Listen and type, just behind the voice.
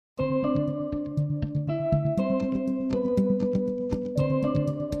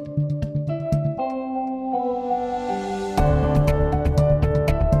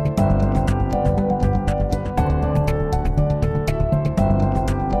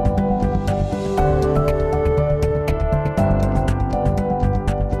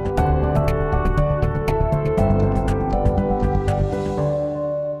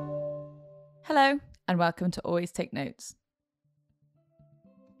welcome to Always Take Notes.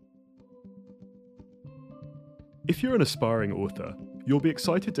 If you're an aspiring author, you'll be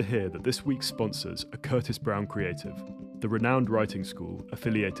excited to hear that this week's sponsors are Curtis Brown Creative, the renowned writing school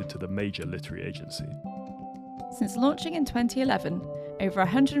affiliated to the major literary agency. Since launching in 2011, over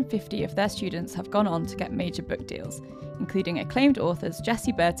 150 of their students have gone on to get major book deals, including acclaimed authors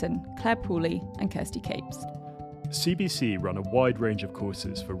Jessie Burton, Claire Pooley, and Kirsty Capes. CBC run a wide range of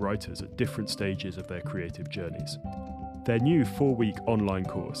courses for writers at different stages of their creative journeys. Their new 4-week online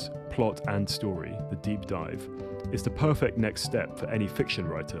course, Plot and Story, The Deep Dive, is the perfect next step for any fiction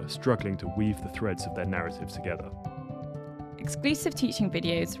writer struggling to weave the threads of their narrative together. Exclusive teaching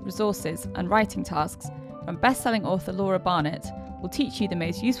videos, resources, and writing tasks from best-selling author Laura Barnett will teach you the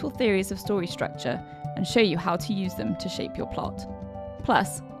most useful theories of story structure and show you how to use them to shape your plot.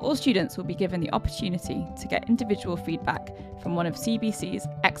 Plus, all students will be given the opportunity to get individual feedback from one of CBC's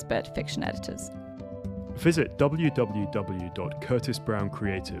expert fiction editors. Visit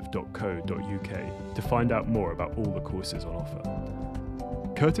www.curtisbrowncreative.co.uk to find out more about all the courses on offer.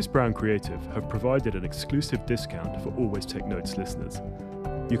 Curtis Brown Creative have provided an exclusive discount for Always Take Notes listeners.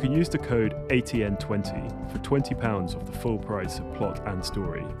 You can use the code ATN20 for £20 off the full price of Plot and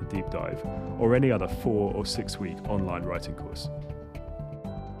Story, The Deep Dive, or any other 4 or 6 week online writing course.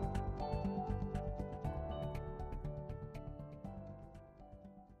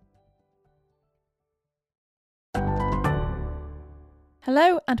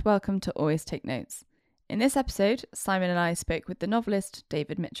 Hello and welcome to Always Take Notes. In this episode, Simon and I spoke with the novelist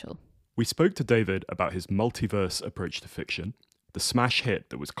David Mitchell. We spoke to David about his multiverse approach to fiction, the smash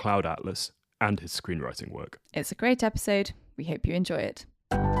hit that was Cloud Atlas, and his screenwriting work. It's a great episode. We hope you enjoy it.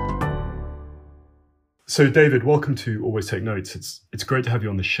 So David, welcome to Always Take Notes. It's great to have you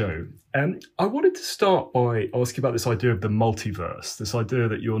on the show. I wanted to start by asking about this idea of the multiverse, this idea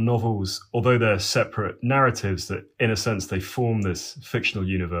that your novels, although they're separate narratives, that in a sense they form this fictional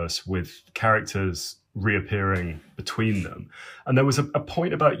universe with characters reappearing between them. And there was a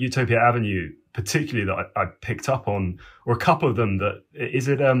point about Utopia Avenue, particularly that I picked up on, or a couple of them, that is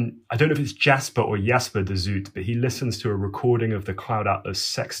it, I don't know if it's Jasper or Jasper de Zoet, but he listens to a recording of the Cloud Atlas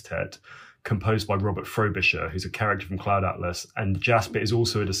Sextet composed by Robert Frobisher, who's a character from Cloud Atlas, and Jasper is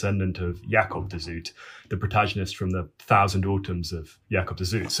also a descendant of Jacob de Zoet, the protagonist from the Thousand Autumns of Jacob de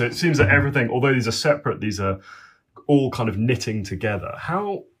Zoet. So it seems that everything, although these are separate, these are all kind of knitting together.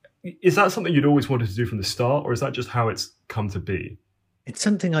 How is that something you'd always wanted to do from the start, or is that just how it's come to be? It's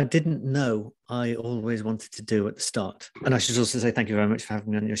something I didn't know I always wanted to do at the start. And I should also say thank you very much for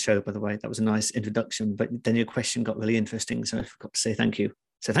having me on your show, by the way. That was a nice introduction, but then your question got really interesting, so I forgot to say thank you.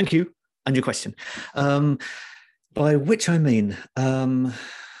 So thank you. And your question, by which I mean, I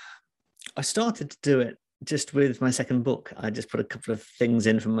started to do it just with my second book. I just put a couple of things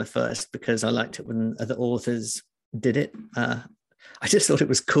in from my first because I liked it when other authors did it. I just thought it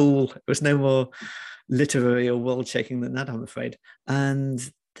was cool. It was no more literary or world-shaking than that, I'm afraid. And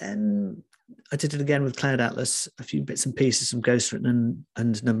then I did it again with Cloud Atlas, a few bits and pieces from Ghostwritten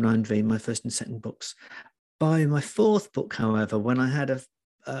and Number 9 Dream, my first and second books. By my fourth book, however, when I had a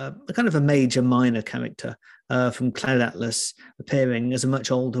kind of a major minor character from Cloud Atlas appearing as a much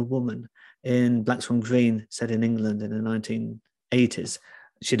older woman in Black Swan Green, set in England in the 1980s.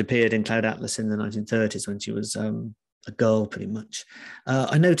 She'd appeared in Cloud Atlas in the 1930s when she was a girl, pretty much.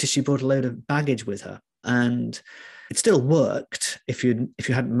 I noticed she brought a load of baggage with her, and it still worked if you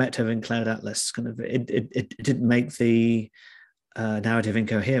hadn't met her in Cloud Atlas. Kind of, it didn't make the narrative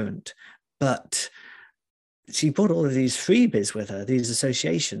incoherent, but she brought all of these freebies with her, these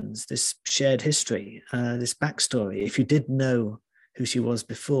associations, this shared history, this backstory. If you did know who she was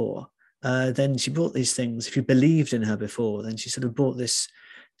before, then she brought these things. If you believed in her before, then she sort of brought this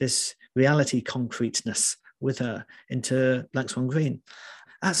reality concreteness with her into Black Swan Green.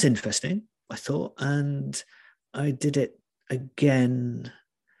 That's interesting, I thought. And I did it again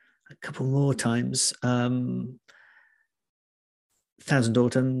a couple more times. Thousand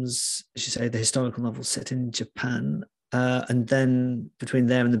Autumns, as you say, the historical novel set in Japan. And then between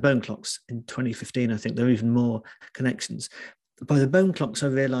there and the Bone Clocks in 2015, I think there are even more connections. By the Bone Clocks, I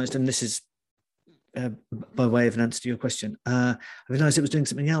realised, and this is by way of an answer to your question, I realised it was doing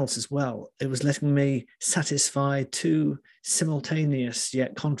something else as well. It was letting me satisfy two simultaneous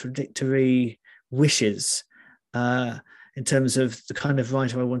yet contradictory wishes in terms of the kind of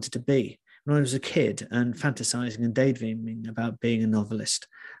writer I wanted to be. When I was a kid and fantasizing and daydreaming about being a novelist,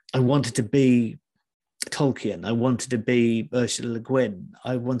 I wanted to be Tolkien. I wanted to be Ursula Le Guin.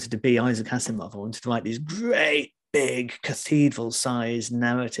 I wanted to be Isaac Asimov. I wanted to write these great, big, cathedral-sized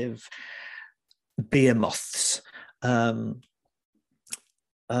narrative behemoths.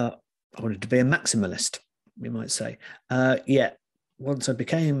 I wanted to be a maximalist, we might say. Yet, once I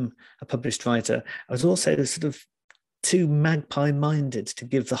became a published writer, I was also sort of too magpie-minded to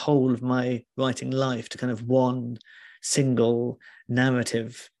give the whole of my writing life to kind of one single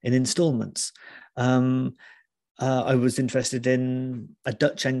narrative in installments. I was interested in a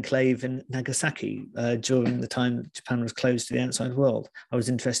Dutch enclave in Nagasaki during the time that Japan was closed to the outside world. I was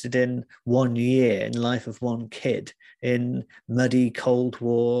interested in 1 year in the life of one kid in muddy Cold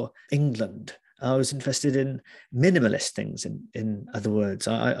War England. I was interested in minimalist things, in other words.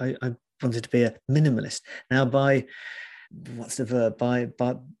 I wanted to be a minimalist. Now, by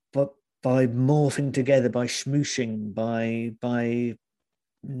morphing together, by smooshing, by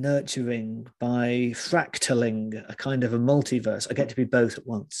nurturing, by fractaling a kind of a multiverse, I get to be both at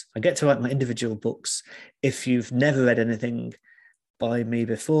once. I get to write my individual books. If you've never read anything by me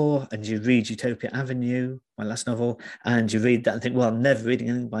before and you read Utopia Avenue, my last novel, and you read that and think, well, I'm never reading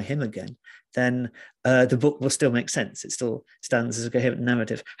anything by him again, then the book will still make sense. It still stands as a coherent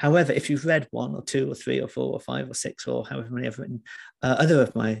narrative. However, if you've read 1 or 2 or 3 or 4 or 5 or 6 or however many I've written other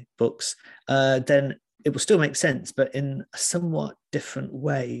of my books, then it will still make sense, but in a somewhat different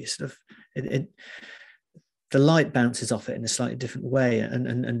way. Sort of, the light bounces off it in a slightly different way,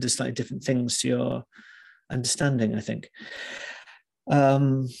 and does slightly different things to your understanding, I think.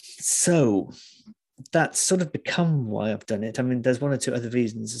 So that's sort of become why I've done it. I mean, there's 1 or 2 other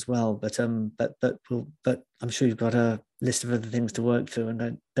reasons as well, but I'm sure you've got a list of other things to work through, and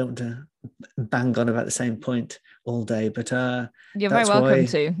I don't want to bang on about the same point all day. But you're very welcome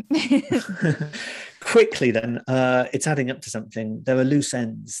to. Quickly then, it's adding up to something. There are loose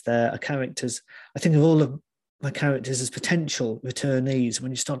ends. There are characters. I think of all of my characters as potential returnees.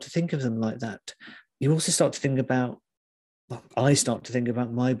 When you start to think of them like that, you also start to think about, well, I start to think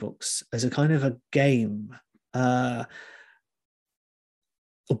about my books as a kind of a game, or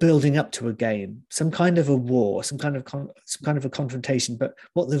building up to a game, some kind of a war, some kind of a confrontation. But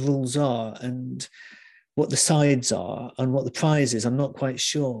what the rules are and what the sides are and what the prize is, I'm not quite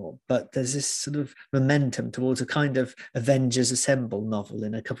sure. But there's this sort of momentum towards a kind of Avengers Assemble novel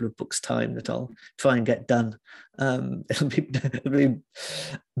in a couple of books' time that I'll try and get done. It'll be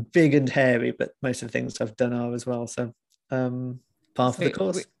big and hairy, but most of the things I've done are as well. So par for the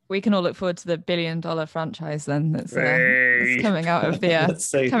course. We can all look forward to the $1 billion franchise then that's coming out of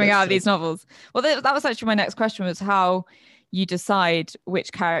these novels. Well, that was actually my next question, was how you decide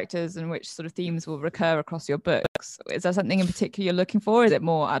which characters and which sort of themes will recur across your books. Is there something in particular you're looking for? Or is it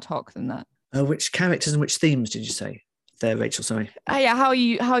more ad hoc than that? Which characters and which themes did you say there, Rachel? Sorry. Yeah, how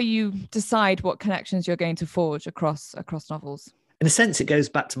you decide what connections you're going to forge across novels. In a sense, it goes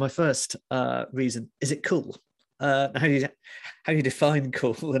back to my first reason. Is it cool? How do you define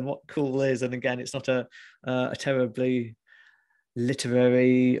cool and what cool is? And again, it's not a terribly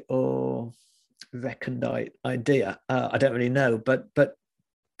literary or recondite idea. I don't really know, but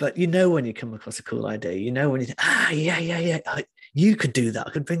you know when you come across a cool idea, you know when you think, yeah, you could do that.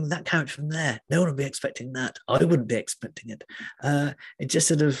 I could bring that character from there. No one would be expecting that. I wouldn't be expecting it. It just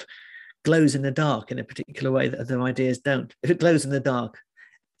sort of glows in the dark in a particular way that other ideas don't. If it glows in the dark,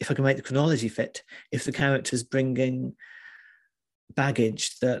 if I can make the chronology fit, if the character's bringing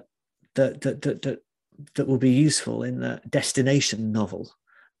baggage that will be useful in the destination novel,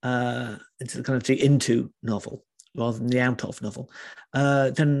 into the kind of the into novel rather than the out of novel,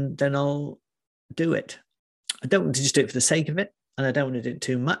 then I'll do it. I don't want to just do it for the sake of it, and I don't want to do it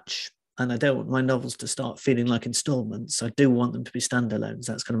too much, and I don't want my novels to start feeling like installments. I do want them to be standalones.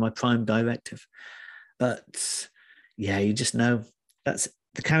 That's kind of my prime directive. But yeah, you just know that's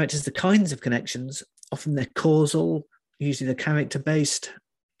the characters, the kinds of connections. Often they're causal, usually they're character based.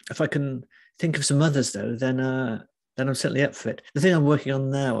 If I can think of some others though, then I'm certainly up for it. The thing I'm working on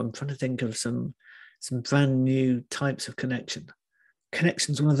now, I'm trying to think of some brand new types of connection.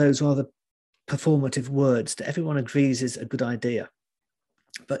 Connection's one of those rather performative words that everyone agrees is a good idea,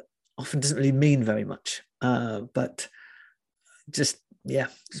 but often doesn't really mean very much. But just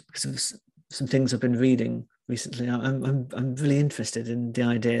because of some things I've been reading recently, I'm really interested in the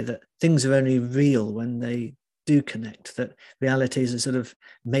idea that things are only real when they do connect, that reality is a sort of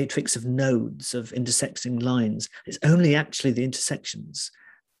matrix of nodes, of intersecting lines. It's only actually the intersections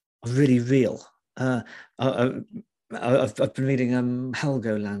are really real. I've been reading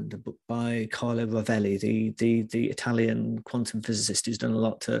Helgoland, a book by Carlo Rovelli, the Italian quantum physicist who's done a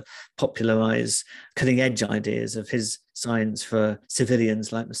lot to popularize cutting edge ideas of his science for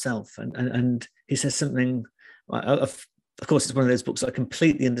civilians like myself. And he says something, of course, it's one of those books I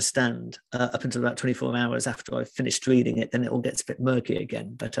completely understand up until about 24 hours after I've finished reading it. Then it all gets a bit murky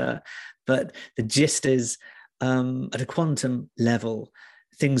again. But the gist is, at a quantum level,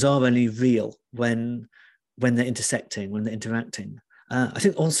 things are only real when they're intersecting, when they're interacting. I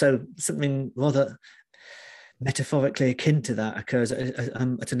think also something rather metaphorically akin to that occurs at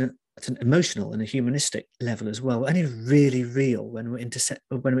an emotional and a humanistic level as well. We're only really real when we're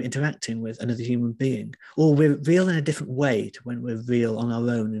interacting with another human being, or we're real in a different way to when we're real on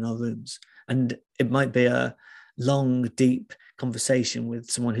our own in our rooms. And it might be a long, deep conversation with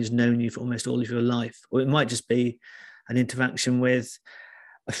someone who's known you for almost all of your life, or it might just be an interaction with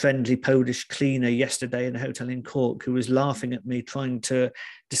a friendly Polish cleaner yesterday in a hotel in Cork who was laughing at me trying to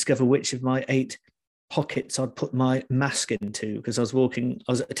discover which of my 8 pockets I'd put my mask into, because I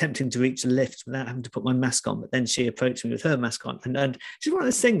was attempting to reach the lift without having to put my mask on, but then she approached me with her mask on. And she's one of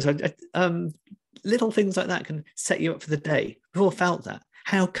those things, little things like that can set you up for the day. We've all felt that.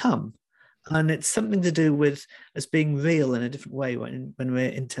 How come? And it's something to do with us being real in a different way when we're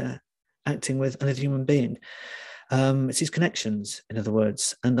interacting with another human being. It's these connections, in other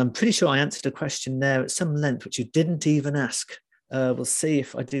words. And I'm pretty sure I answered a question there at some length, which you didn't even ask. We'll see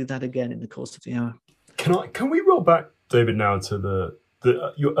if I do that again in the course of the hour. Can we roll back, David, now to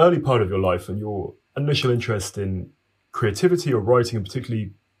your early part of your life and your initial interest in creativity or writing, and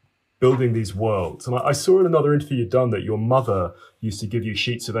particularly building these worlds? And I saw in another interview you'd done that your mother used to give you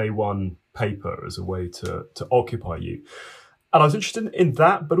sheets of A1 paper as a way to occupy you. And I was interested in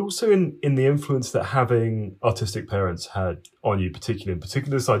that, but also in the influence that having artistic parents had on you, particularly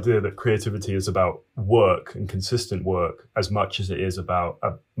this idea that creativity is about work and consistent work as much as it is about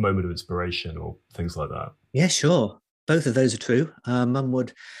a moment of inspiration or things like that. Yeah, sure. Both of those are true. Mum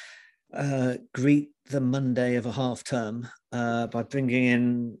would greet the Monday of a half term by bringing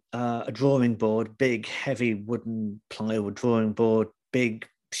in a drawing board, big, heavy wooden plywood drawing board, big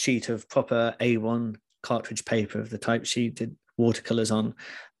sheet of proper A1 cartridge paper of the type she did watercolors on,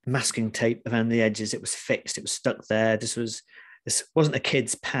 masking tape around the edges. It was fixed, it was stuck there. This wasn't a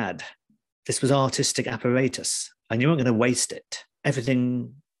kid's pad. This was artistic apparatus, and you weren't going to waste it.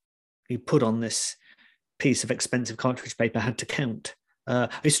 Everything you put on this piece of expensive cartridge paper had to count. I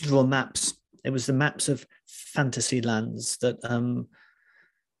used to draw maps. It was the maps of fantasy lands that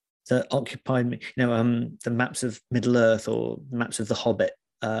occupied me. The maps of Middle Earth or maps of The Hobbit.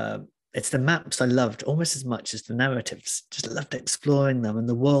 It's the maps I loved almost as much as the narratives. Just loved exploring them and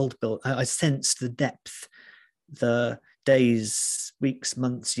the world built. I sensed the depth, the days, weeks,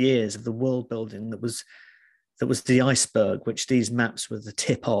 months, years of the world building that was the iceberg, which these maps were the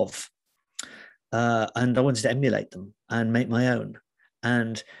tip of. And I wanted to emulate them and make my own.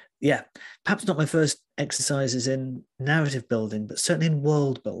 And yeah, perhaps not my first exercises in narrative building, but certainly in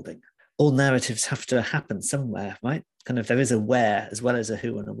world building. All narratives have to happen somewhere, right? Kind of, there is a where as well as a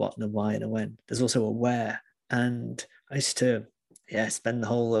who and a what and a why and a when. There's also a where. And I used to, spend the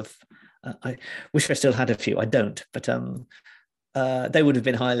whole of, I wish I still had a few. I don't, but they would have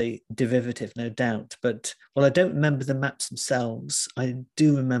been highly derivative, no doubt. But while I don't remember the maps themselves, I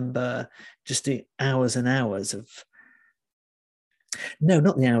do remember just the hours and hours of, no,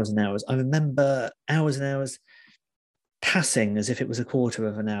 not the hours and hours. I remember hours and hours passing as if it was a quarter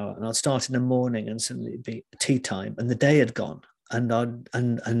of an hour, and I'd start in the morning and suddenly it'd be tea time and the day had gone,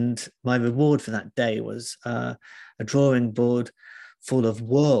 and my reward for that day was a drawing board full of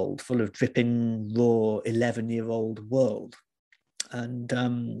dripping raw 11-year-old world. And I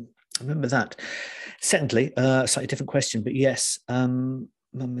remember that. Secondly, slightly different question, but yes, Mum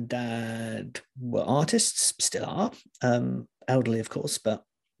and Dad were artists, still are, elderly of course, but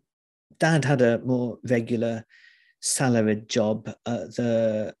Dad had a more regular salaried job at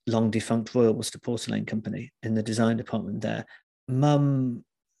the long defunct Royal Worcester Porcelain Company in the design department there. Mum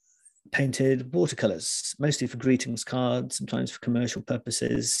painted watercolours, mostly for greetings cards, sometimes for commercial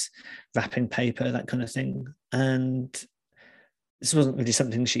purposes, wrapping paper, that kind of thing. And this wasn't really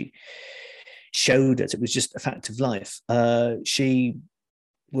something she showed us, it was just a fact of life. She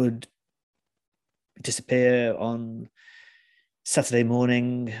would disappear on Saturday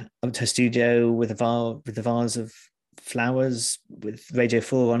morning up to her studio with a vase of flowers with Radio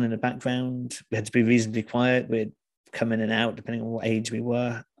 4 on in the background. We had to be reasonably quiet. We'd come in and out depending on what age we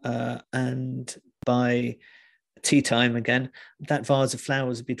were. And by tea time again, that vase of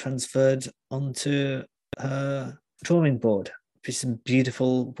flowers would be transferred onto her drawing board. Some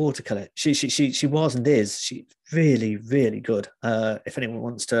beautiful watercolor. She was and is. She's really, really good. If anyone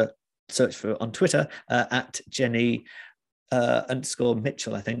wants to search for her on Twitter, at Jenny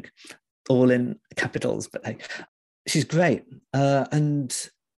 _Mitchell, I think, all in capitals, but hey, she's great. And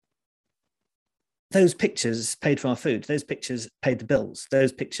those pictures paid for our food. Those pictures paid the bills.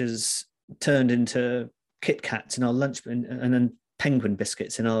 Those pictures turned into Kit Kats in our lunch and then penguin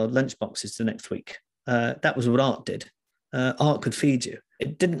biscuits in our lunch boxes the next week. That was what art did. Art could feed you.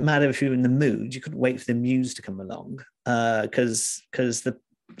 it didn't matter if you were in the mood. You couldn't wait for the muse to come along because the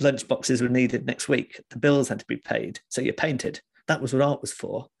lunch boxes were needed next week. The bills had to be paid. So you painted. That was what art was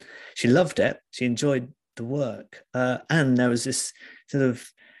for. She loved it. She enjoyed the work. And there was this sort of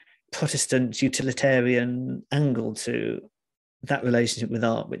Protestant utilitarian angle to that relationship with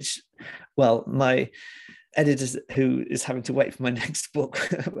art, which, well, my editor, who is having to wait for my next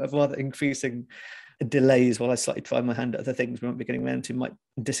book, of rather increasing delays while I slightly try my hand at other things we won't be getting around to, might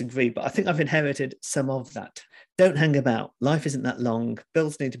disagree, but I think I've inherited some of that. Don't hang about. Life isn't that long.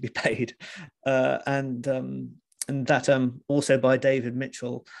 Bills need to be paid. And that also by David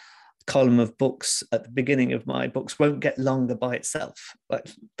Mitchell, column of books at the beginning of my books won't get longer by itself. Like,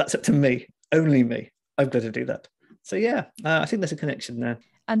 that's up to me, only me. I've got to do that. So yeah, I think there's a connection there.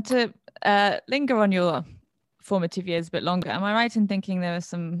 And to linger on your formative years a bit longer, am I right in thinking there were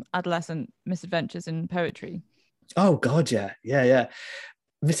some adolescent misadventures in poetry? Oh God, yeah.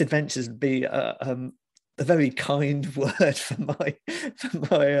 Misadventures would be a very kind word for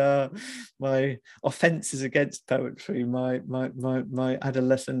my offences against poetry, my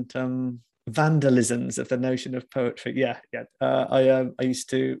adolescent vandalisms of the notion of poetry. Yeah. I used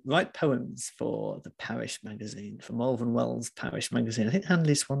to write poems for the Parish magazine, for Malvern Wells Parish magazine. I think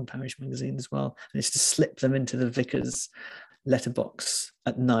Handley Swan Parish magazine as well. I used to slip them into the vicar's letterbox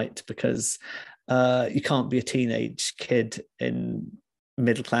at night because you can't be a teenage kid in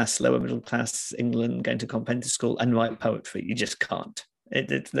lower middle class England going to convent school and write poetry. You just can't.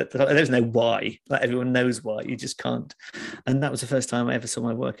 There's no why. Like, everyone knows why. You just can't. And that was the first time I ever saw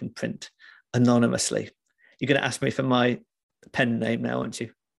my work in print anonymously. You're going to ask me for my pen name now, aren't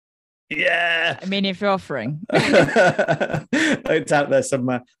you? Yeah. I mean, if you're offering. It's out there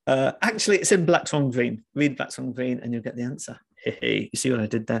somewhere. Actually, it's in Black Swan Green. Read Black Swan Green and you'll get the answer. You see what I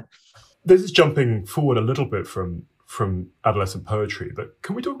did there? This is jumping forward a little bit from adolescent poetry, but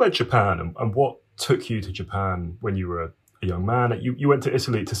can we talk about Japan and what took you to Japan when you were a young man? You went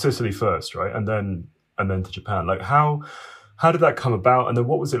to Sicily first, right? And then to Japan. Like, how did that come about? And then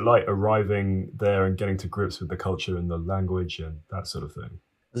what was it like arriving there and getting to grips with the culture and the language and that sort of thing?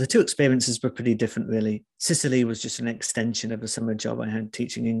 The two experiences were pretty different, really. Sicily was just an extension of a summer job I had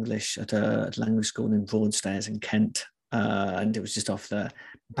teaching English at a language school in Broadstairs in Kent. And it was just off the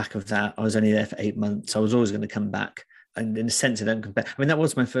back of that. I was only there for 8 months. I was always going to come back. And in a sense, I don't compare. I mean, that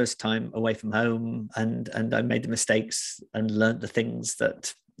was my first time away from home, and I made the mistakes and learned the things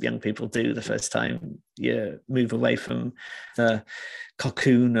that young people do the first time you move away from the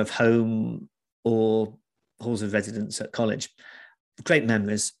cocoon of home or halls of residence at college. Great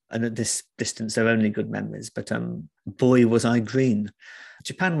memories, and at this distance, they're only good memories. But boy, was I green.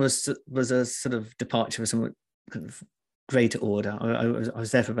 Japan was a sort of departure for some kind of greater order. I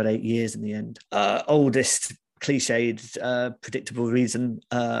was there for about 8 years in the end. Oldest, cliched, predictable reason,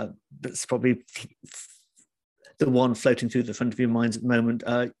 that's probably the one floating through the front of your minds at the moment.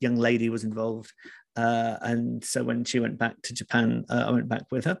 Young lady was involved, and so when she went back to Japan, I went back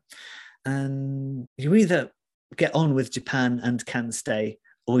with her. And you either get on with Japan and can stay,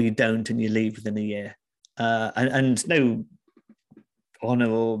 or you don't and you leave within a year. And no honor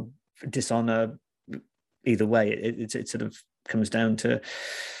or dishonor either way. It sort of comes down to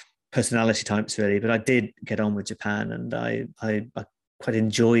personality types, really. But I did get on with Japan, and I quite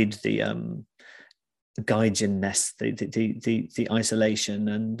enjoyed the gaijin-ness, the isolation,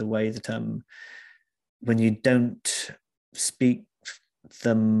 and the way that when you don't speak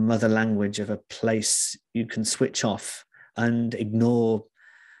the mother language of a place, you can switch off and ignore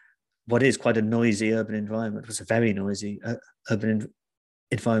what is quite a noisy urban environment. It was a very noisy urban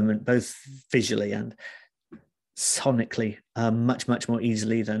environment, both visually and sonically, much more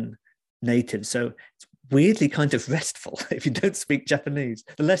easily than native. So it's weirdly kind of restful if you don't speak Japanese.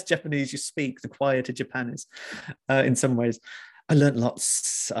 The less Japanese you speak, the quieter Japan is, in some ways. I learned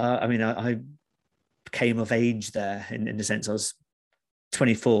lots. I came of age there in the sense I was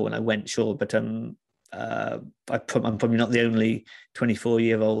 24 when I went, sure, but I'm probably not the only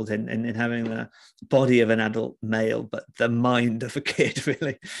 24-year-old in having the body of an adult male, but the mind of a kid,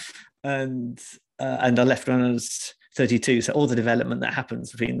 really. And I left when I was 32. So all the development that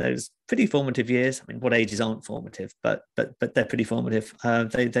happens between those pretty formative years. I mean, what ages aren't formative, but they're pretty formative.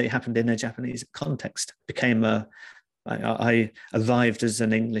 They happened in a Japanese context. I arrived as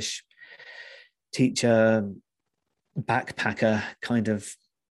an English teacher, backpacker, kind of.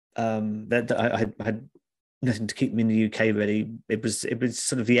 That I had nothing to keep me in the UK, really. It was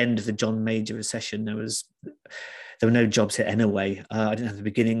sort of the end of the John Major recession. There were no jobs here anyway. I didn't have the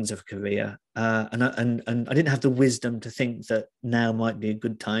beginnings of a career, and I didn't have the wisdom to think that now might be a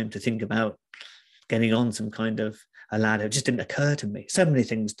good time to think about getting on some kind of a lad. It just didn't occur to me. So many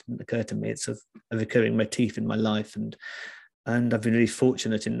things didn't occur to me. It's a recurring motif in my life, and I've been really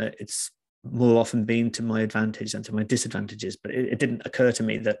fortunate in that it's more often been to my advantage than to my disadvantages. But it didn't occur to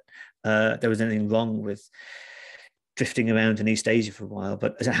me that there was anything wrong with drifting around in East Asia for a while.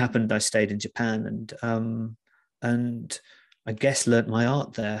 But as it happened, I stayed in Japan and I guess learnt my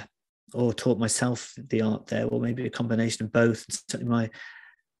art there, or taught myself the art there, or maybe a combination of both. Certainly my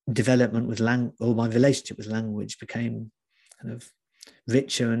development with or my relationship with language became kind of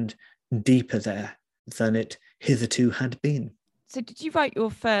richer and deeper there than it hitherto had been. So did you write your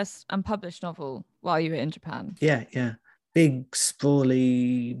first unpublished novel while you were in Japan? Yeah. Big,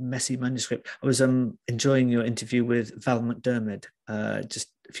 sprawly, messy manuscript. I was enjoying your interview with Val McDermid just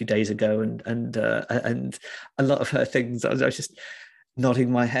a few days ago, and a lot of her things, I was just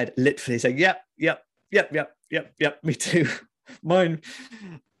nodding my head, literally saying, yep, me too.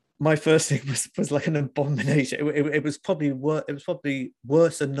 My first thing was like an abomination. It was probably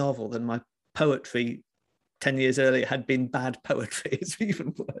worse a novel than my poetry 10 years earlier had been bad poetry. It's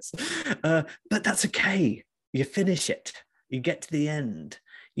even worse. But that's okay. You finish it. You get to the end.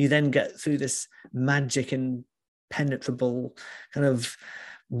 You then get through this magic impenetrable kind of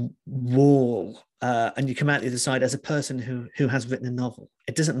wall, and you come out the other side as a person who has written a novel.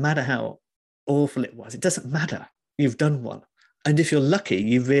 It doesn't matter how awful it was. It doesn't matter. You've done one. And if you're lucky,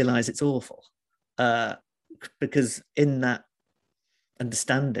 you realize it's awful, because in that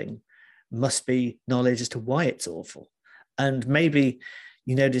understanding must be knowledge as to why it's awful. And maybe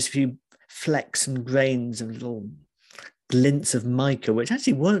you notice a few flecks and grains and little glints of mica, which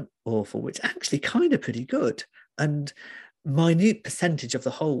actually weren't awful, which actually kind of pretty good. And minute percentage of the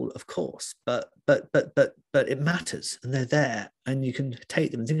whole, of course, but it matters, and they're there, and you can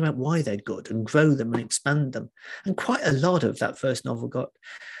take them and think about why they're good and grow them and expand them. And quite a lot of that first novel got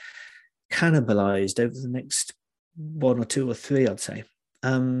cannibalized over the next one or two or three, I'd say.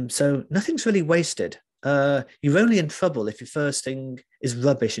 So nothing's really wasted. You're only in trouble if your first thing is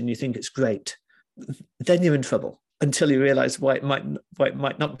rubbish and you think it's great. Then you're in trouble until you realize why it might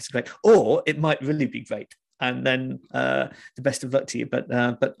not be so great, or it might really be great. And then the best of luck to you. But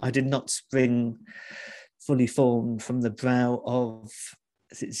I did not spring fully formed from the brow of,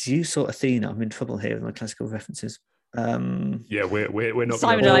 is it Zeus or Athena? I'm in trouble here with my classical references. Yeah, we're not.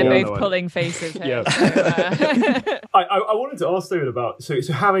 Simon and I both pulling faces here. Yeah. So, I wanted to ask David about so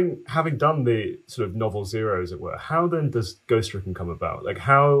having done the sort of novel zero, as it were. How then does Ghostwritten come about? Like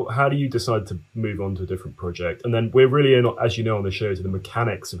how do you decide to move on to a different project? And then we're really in, as you know, on the show, to the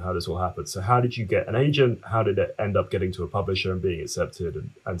mechanics of how this all happened. So how did you get an agent? How did it end up getting to a publisher and being accepted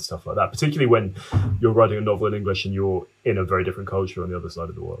and stuff like that? Particularly when you're writing a novel in English and you're in a very different culture on the other side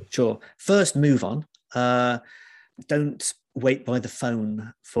of the world. Sure. First, move on. Don't wait by the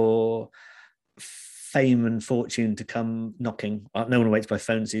phone for fame and fortune to come knocking. No one waits by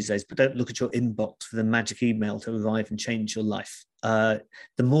phones these days, but don't look at your inbox for the magic email to arrive and change your life. The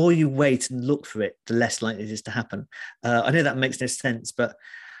more you wait and look for it, the less likely it is to happen. I know that makes no sense, but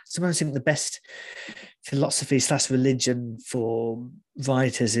sometimes I think the best philosophy/religion for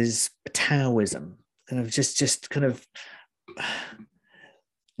writers is Taoism, kind of just kind of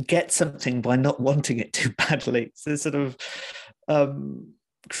get something by not wanting it too badly. So sort of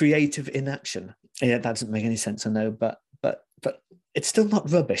creative inaction. Yeah, that doesn't make any sense, I know, but it's still not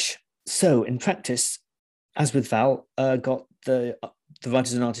rubbish. So in practice, as with Val, got the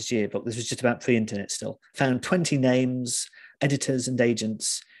Writers and Artists Yearbook. This was just about pre-internet still. Found 20 names, editors and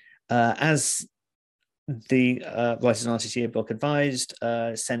agents. As the Writers and Artists Yearbook advised,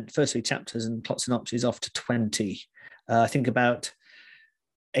 sent first 3 chapters and plot synopses off to 20. I think about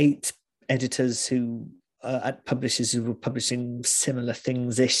 8 editors who at publishers who were publishing similar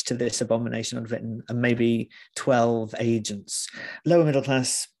things-ish to this abomination I'd written, and maybe 12 agents. Lower middle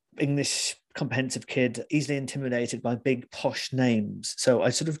class, English comprehensive kid, easily intimidated by big posh names. So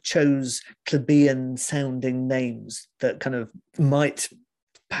I sort of chose plebeian sounding names that kind of might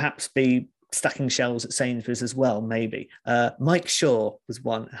perhaps be stacking shelves at Sainsbury's as well, maybe. Mike Shaw was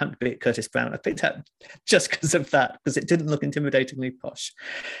one, it happened to be at Curtis Brown. I picked up just because of that, because it didn't look intimidatingly posh.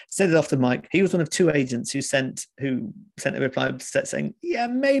 Sent it off to Mike. He was one of 2 agents who sent a reply saying, yeah,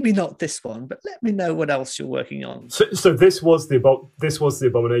 maybe not this one, but let me know what else you're working on. So this was the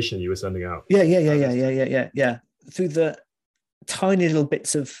abomination you were sending out? Yeah. Through the tiny little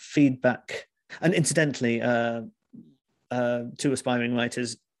bits of feedback. And incidentally, 2 aspiring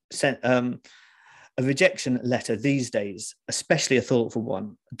writers sent a rejection letter these days, especially a thoughtful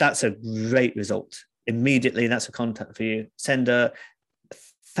one. That's a great result. Immediately, that's a contact for you. Send a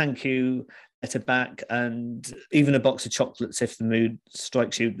thank you letter back, and even a box of chocolates if the mood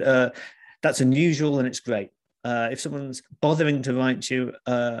strikes you. That's unusual and it's great. If someone's bothering to write you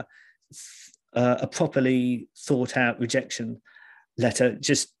a properly thought out rejection letter,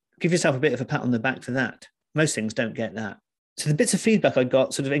 just give yourself a bit of a pat on the back for that. Most things don't get that. So the bits of feedback I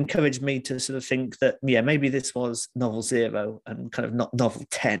got sort of encouraged me to sort of think that, yeah, maybe this was novel 0 and kind of not novel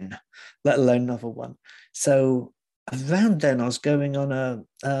 10, let alone novel 1. So around then I was going on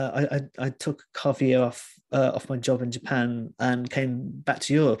I took half a year off my job in Japan and came back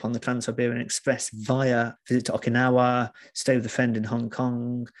to Europe on the Trans-Siberian Express via visit to Okinawa, stayed with a friend in Hong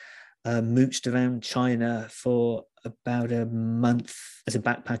Kong, mooched around China for about a month as a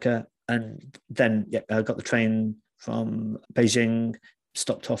backpacker, and then I got the train from Beijing,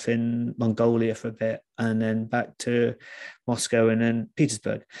 stopped off in Mongolia for a bit, and then back to Moscow and then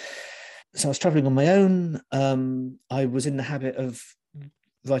Petersburg. So I was traveling on my own. I was in the habit of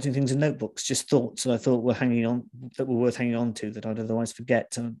writing things in notebooks, just thoughts that I thought were worth hanging on to that I'd otherwise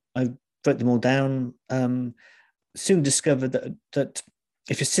forget. And I wrote them all down. Soon discovered that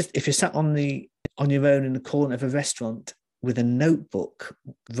if you're sat on your own in the corner of a restaurant with a notebook,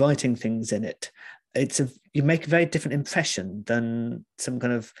 writing things in it, you make a very different impression than some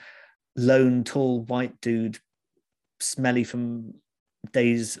kind of lone, tall, white dude, smelly from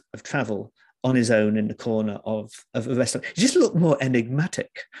days of travel on his own in the corner of a restaurant. You just look more enigmatic.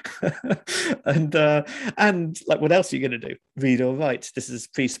 and like, what else are you going to do? Read or write? This is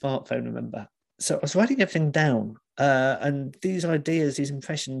pre-smartphone, remember? So I was writing everything down, and these ideas, these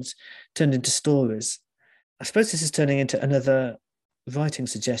impressions turned into stories. I suppose this is turning into another writing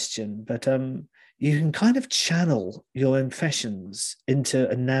suggestion, but you can kind of channel your impressions into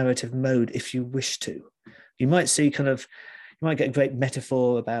a narrative mode if you wish to. You might get a great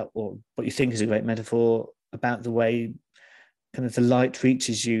metaphor about, or what you think is a great metaphor about the way kind of the light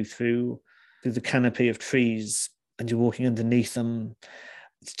reaches you through the canopy of trees and you're walking underneath them.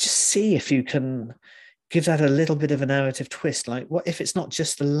 Just see if you can give that a little bit of a narrative twist. Like, what if it's not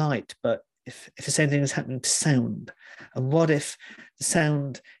just the light, but if the same thing is happening to sound? And what if the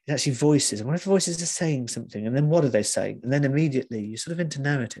sound is actually voices? And what if voices are saying something? And then what are they saying? And then immediately you're sort of into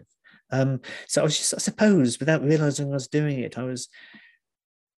narrative. So I was just, I suppose, without realizing I was doing it, I was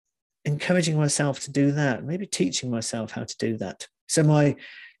encouraging myself to do that, maybe teaching myself how to do that. So my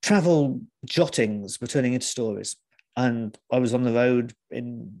travel jottings were turning into stories. And I was on the road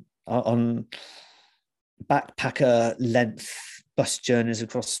on backpacker length bus journeys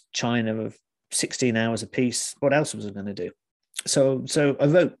across China of 16 hours apiece. What else was I going to do? So I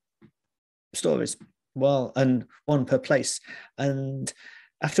wrote stories, and one per place. And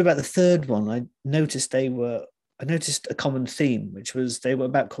after about the third one, I noticed a common theme, which was they were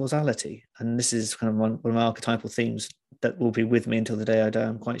about causality. And this is kind of one of my archetypal themes that will be with me until the day I die,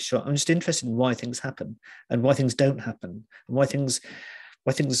 I'm quite sure. I'm just interested in why things happen and why things don't happen, and why things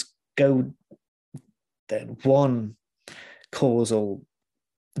go then one causal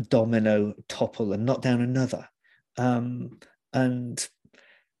domino topple and not down another. And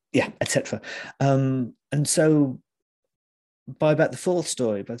yeah, etc. And so by about the fourth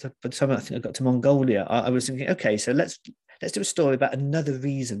story, by the time I think I got to Mongolia, I was thinking, okay, so let's do a story about another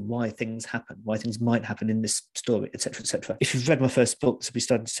reason why things happen, why things might happen in this story, etc., etc. If you've read my first book,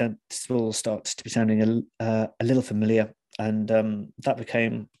 this will start to be sounding a little familiar, and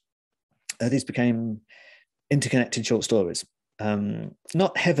these became interconnected short stories.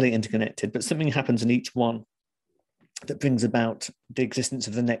 Not heavily interconnected, but something happens in each one that brings about the existence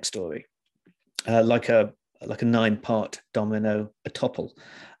of the next story, like a 9-part domino, a topple.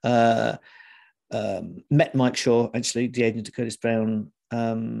 Met Mike Shaw, actually, the agent of Curtis Brown,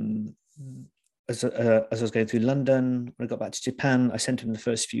 as I was going through London. When I got back to Japan, I sent him the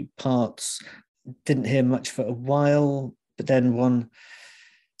first few parts. Didn't hear much for a while, but then one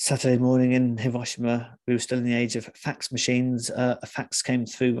Saturday morning in Hiroshima, we were still in the age of fax machines. A fax came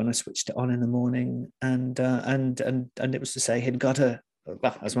through when I switched it on in the morning, and it was to say he'd got that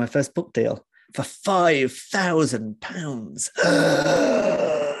was my first book deal for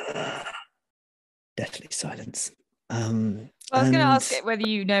 £5,000. Deathly silence. I was going to ask whether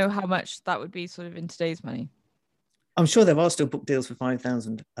you know how much that would be sort of in today's money. I'm sure there are still book deals for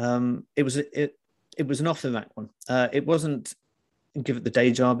 5,000. It was an off the rack one. It wasn't give it the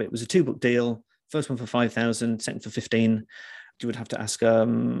day job. It was a 2-book deal. First one for 5,000, second for 15. You would have to ask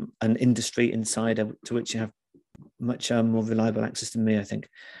an industry insider, to which you have much more reliable access than me, I think.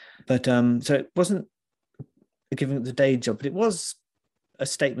 But so it wasn't giving it the day job, but it was a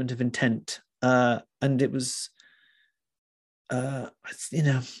statement of intent. And it was, I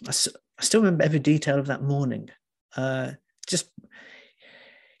still remember every detail of that morning. Just,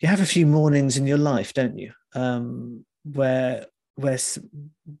 you have a few mornings in your life, don't you? Where where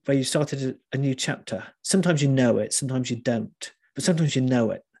you started a new chapter. Sometimes you know it, sometimes you don't, but sometimes you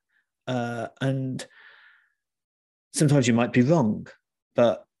know it, and sometimes you might be wrong.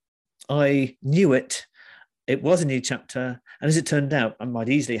 But I knew it. It was a new chapter, and as it turned out, I might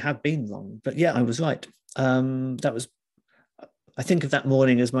easily have been wrong. But yeah, I was right. That was. I think of that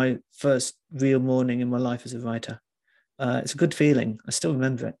morning as my first real morning in my life as a writer. It's a good feeling. I still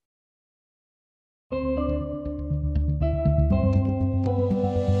remember it.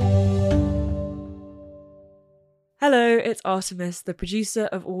 Hello, it's Artemis, the producer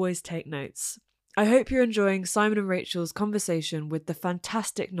of Always Take Notes. I hope you're enjoying Simon and Rachel's conversation with the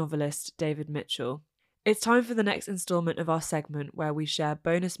fantastic novelist David Mitchell. It's time for the next instalment of our segment where we share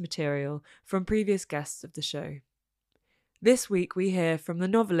bonus material from previous guests of the show. This week we hear from the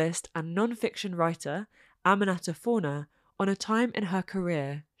novelist and non-fiction writer Aminata Forna on a time in her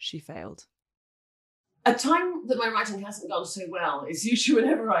career she failed. A time that my writing hasn't gone so well is usually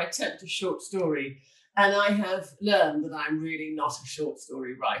whenever I attempt a short story, and I have learned that I'm really not a short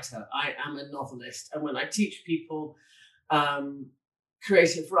story writer. I am a novelist, and when I teach people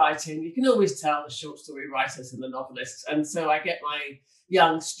creative writing, you can always tell the short story writers and the novelists. And so I get my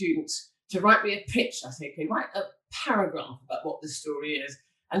young students to write me a pitch. I say, okay, write a paragraph about what this story is.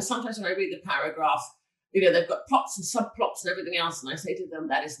 And sometimes when I read the paragraph, they've got plots and subplots and everything else. And I say to them,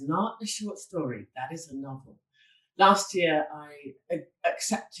 that is not a short story. That is a novel. Last year, I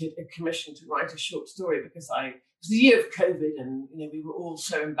accepted a commission to write a short story because it was the year of COVID and we were all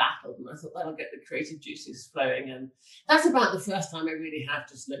so embattled, and I thought that'll get the creative juices flowing. And that's about the first time I really have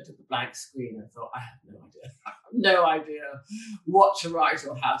just looked at the blank screen and thought, I have no idea. I have no idea what to write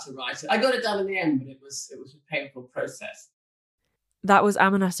or how to write it. I got it done in the end, but it was a painful process. That was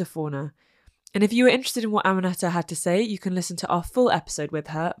Aminata Forna. And if you were interested in what Aminata had to say, you can listen to our full episode with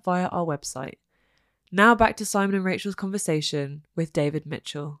her via our website. Now back to Simon and Rachel's conversation with David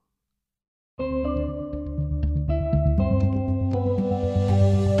Mitchell.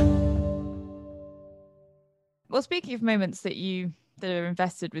 Well, speaking of moments that are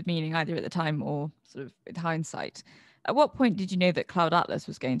invested with meaning either at the time or sort of with hindsight, at what point did you know that Cloud Atlas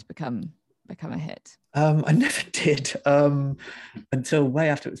was going to become a hit? I never did until way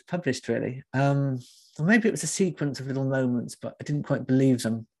after it was published, really. Or maybe it was a sequence of little moments, but I didn't quite believe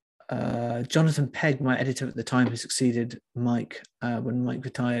them. Jonathan Pegg, my editor at the time, who succeeded Mike when Mike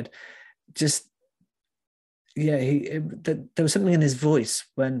retired, there was something in his voice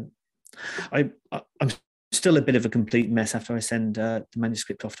when I'm still a bit of a complete mess after I send the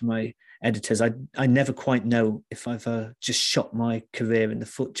manuscript off to my editors. I never quite know if I've just shot my career in the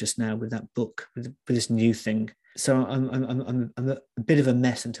foot just now with that book, with this new thing. So I'm a bit of a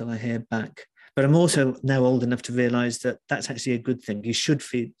mess until I hear back. But I'm also now old enough to realise that that's actually a good thing. You should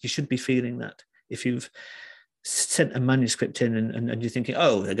be feeling that. If you've sent a manuscript in and you're thinking,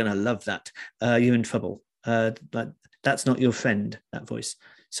 oh, they're going to love that, you're in trouble. But that's not your friend, that voice.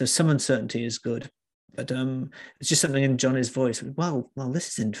 So some uncertainty is good. But it's just something in Johnny's voice. Well, this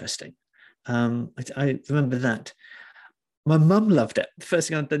is interesting. I remember that. My mum loved it. The first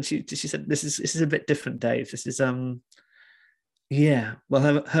thing I'd done, she said, "This is a bit different, Dave. This is yeah."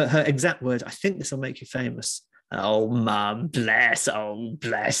 Well, her exact words, "I think this will make you famous." Oh, Mum, bless. Oh,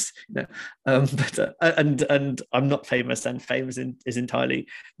 bless. But I'm not famous, and famous is entirely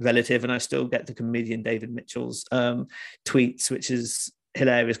relative. And I still get the comedian David Mitchell's tweets, which is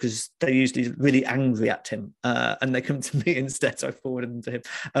hilarious because they're usually really angry at him, and they come to me instead. So I forward them to him.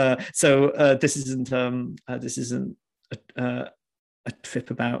 So this isn't a trip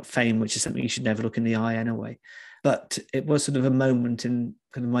about fame, which is something you should never look in the eye anyway. But it was sort of a moment in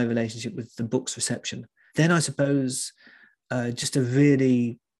kind of my relationship with the book's reception. Then I suppose just a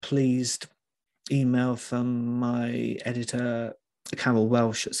really pleased email from my editor, Carol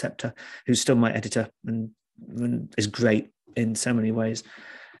Welsh at Sceptre, who's still my editor and is great in so many ways,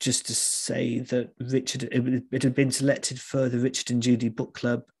 just to say that Richard, it had been selected for the Richard and Judy Book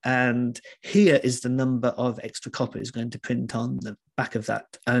Club, and here is the number of extra copies going to print on the back of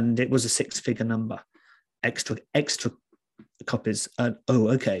that. And it was a 6-figure number, extra copies. And oh,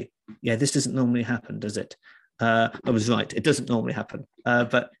 okay, yeah, this doesn't normally happen, does it? I was right. It doesn't normally happen,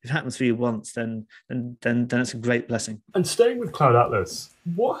 but if it happens for you once, then it's a great blessing. And staying with Cloud Atlas,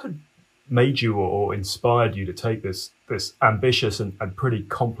 what had made you or inspired you to take this ambitious and pretty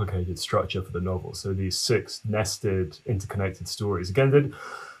complicated structure for the novel? So these 6 nested, interconnected stories. Again,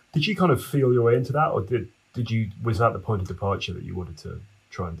 did you kind of feel your way into that, or was that the point of departure that you wanted to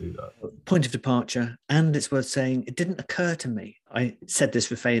try and do that? Point of departure, and it's worth saying, it didn't occur to me. I said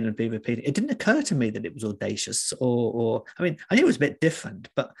this refrain and be repeated. It didn't occur to me that it was audacious, or I mean, I knew it was a bit different,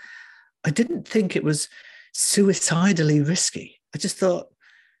 but I didn't think it was suicidally risky. I just thought,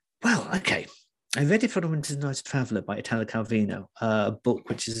 well, okay. I read If Autumn Winter's Night Traveller by Italo Calvino, a book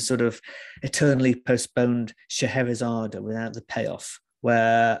which is a sort of eternally postponed Scheherazade without the payoff,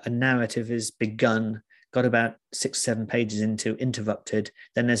 where a narrative is begun, got about 6-7 pages into, interrupted.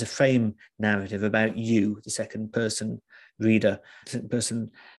 Then there's a frame narrative about you, the second person reader, second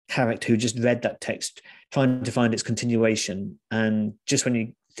person character who just read that text, trying to find its continuation. And just when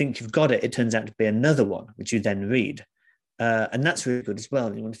you think you've got it, it turns out to be another one, which you then read. And that's really good as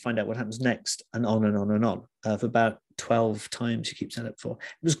well. You want to find out what happens next, and on and on and on. For about 12 times he keeps that up for.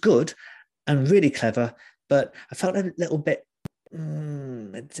 It was good and really clever, but I felt a little bit.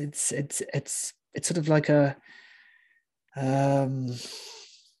 It's sort of like a.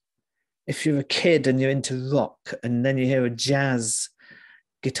 If you're a kid and you're into rock, and then you hear a jazz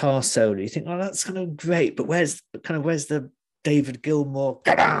guitar solo, you think, "Oh, that's kind of great," but where's the David Gilmour?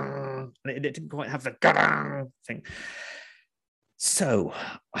 And it didn't quite have the thing. So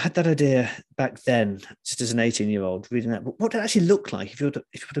I had that idea back then, just as an 18-year-old, reading that book. What did it actually look like if you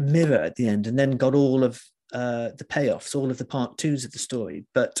put a mirror at the end and then got all of the payoffs, all of the part twos of the story,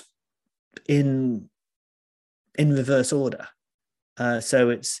 but in reverse order. So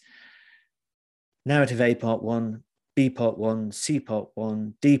it's narrative A part 1, B part 1, C part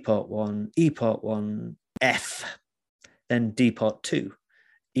 1, D part 1, E part 1, F, then D part 2,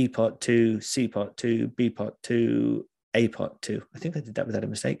 E part 2, C part 2, B part 2, A part 2. I think I did that without a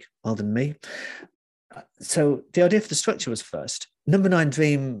mistake. Well done, me. So the idea for the structure was first. Number 9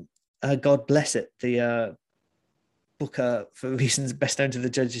 Dream, God bless it, the Booker, for reasons best known to the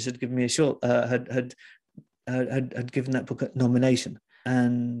judges, had given me a short, had given that book a nomination,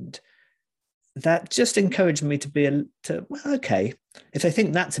 and that just encouraged me to be well, okay. If they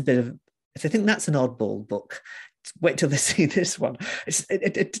think that's an oddball book, wait till they see this one.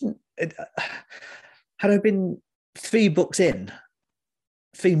 Had I been 3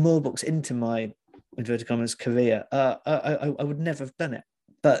 more books into my inverted commas career, I would never have done it.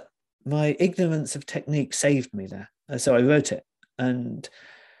 But my ignorance of technique saved me there. So I wrote it, and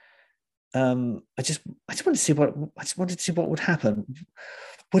I just wanted to see what would happen.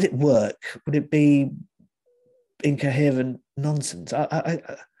 Would it work? Would it be incoherent nonsense? I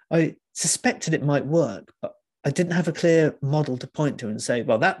suspected it might work, but I didn't have a clear model to point to and say,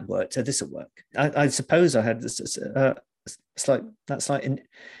 well, that worked, so this will work. I suppose I had this slight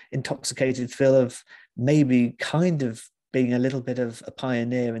intoxicated feel of maybe kind of being a little bit of a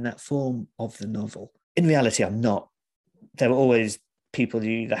pioneer in that form of the novel. In reality, I'm not. There were always people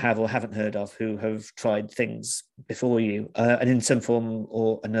you either have or haven't heard of who have tried things before you. And in some form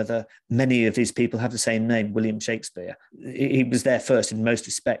or another, many of these people have the same name, William Shakespeare. He was there first in most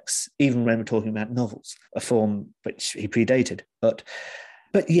respects, even when we're talking about novels, a form which he predated. But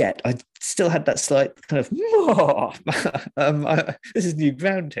yet, I still had that slight kind of, this is new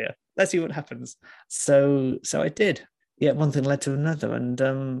ground here. Let's see what happens. So I did. Yeah, one thing led to another, and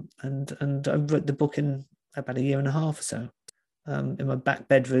I wrote the book in about a year and a half or so, in my back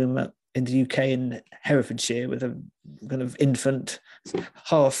bedroom in the UK in Herefordshire, with a kind of infant,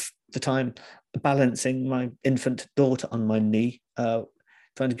 half the time balancing my infant daughter on my knee, trying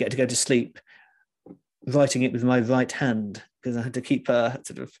to get to go to sleep, writing it with my right hand because I had to keep her had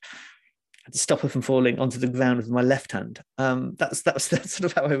to stop her from falling onto the ground with my left hand. That's sort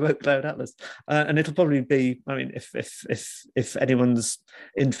of how I wrote Cloud Atlas, and it'll probably be. I mean, if anyone's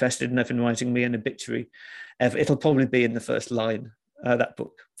interested enough in writing me an obituary, it'll probably be in the first line, that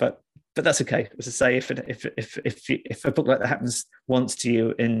book. But that's okay. As I say, if a book like that happens once to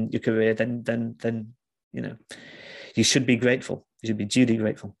you in your career, then you know you should be grateful. You should be duly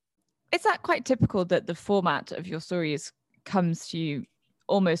grateful. Is that quite typical that the format of your stories comes to you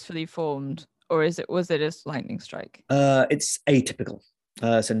almost fully formed, or was it a lightning strike? It's atypical.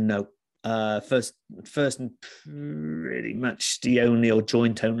 So no. First and pretty much the only or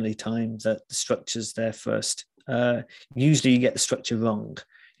joint only time that the structure's there first. Usually you get the structure wrong.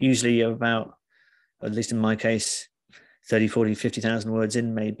 Usually you're about, at least in my case, 30, 40, 50,000 words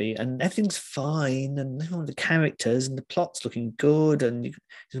in maybe, and everything's fine, and the characters and the plot's looking good, and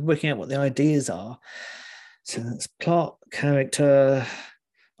you're working out what the ideas are. So that's plot, character,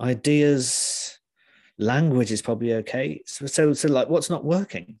 ideas, language is probably okay. So like, what's not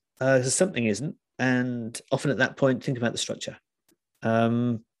working? Something isn't, and often at that point, think about the structure,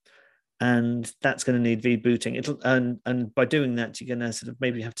 and that's going to need rebooting. And by doing that, you're going to sort of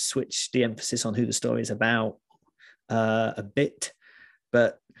maybe have to switch the emphasis on who the story is about a bit,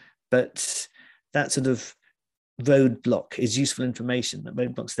 but that sort of roadblock is useful information. That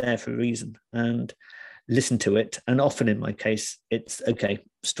roadblock's there for a reason, and listen to it. And often in my case, it's okay,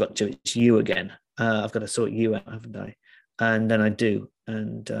 structure, it's you again. I've got to sort you out, haven't I? and then I do,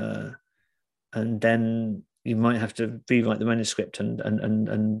 and then you might have to rewrite the manuscript, and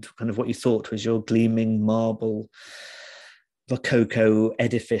kind of what you thought was your gleaming marble Rococo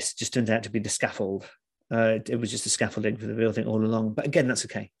edifice just turned out to be the scaffold. It was just a scaffolding for the real thing all along. But again, that's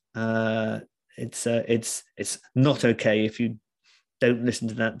okay. It's not okay if you don't listen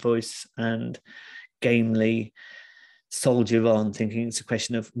to that voice and gamely soldier on, thinking it's a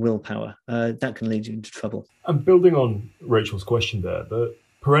question of willpower. That can lead you into trouble. And building on Rachel's question there, the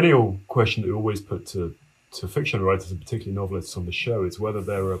perennial question that we always put to fiction writers, and particularly novelists on the show, is whether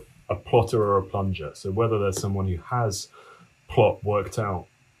they're a plotter or a plunger. So whether there's someone who has plot worked out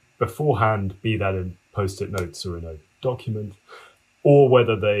beforehand, be that in post-it notes or in a document, or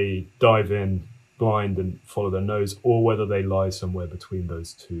whether they dive in blind and follow their nose, or whether they lie somewhere between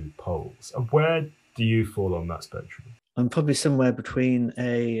those two poles. And where do you fall on that spectrum? I'm probably somewhere between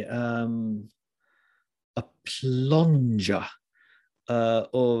a plunger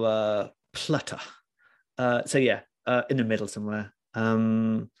or a plutter. So yeah, in the middle somewhere.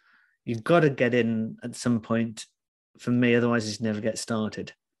 You've got to get in at some point for me, otherwise you never get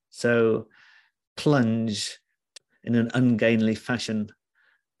started. So plunge in an ungainly fashion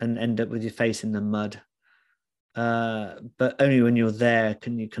and end up with your face in the mud. But only when you're there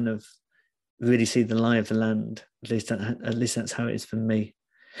can you kind of really see the lie of the land. At least that's how it is for me.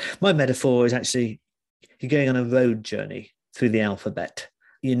 My metaphor is actually you're going on a road journey through the alphabet.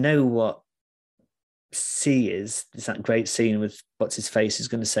 You know what C is. It's that great scene with what's his face is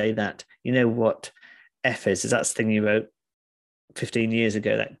going to say that. You know what F is. That's the thing you wrote 15 years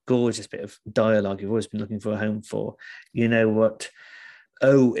ago, that gorgeous bit of dialogue you've always been looking for a home for. You know what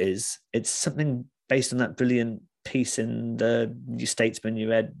O is. It's something based on that brilliant piece in the New Statesman you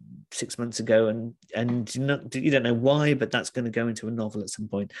read 6 months ago, and you don't know why, but that's going to go into a novel at some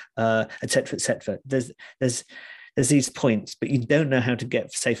point, etc., etc. There's these points, but you don't know how to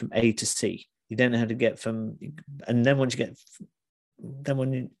get, say, from A to C. You don't know how to get from, and then once you're at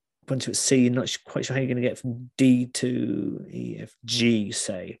C, you're not quite sure how you're going to get from D to E, F, G,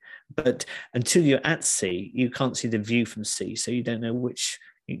 say. But until you're at C, you can't see the view from C, so you don't know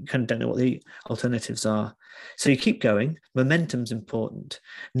you kind of don't know what the alternatives are. So you keep going. Momentum's important.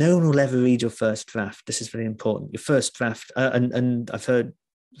 No one will ever read your first draft. This is very important. Your first draft, and I've heard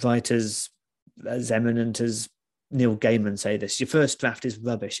writers as eminent as Neil Gaiman say this: your first draft is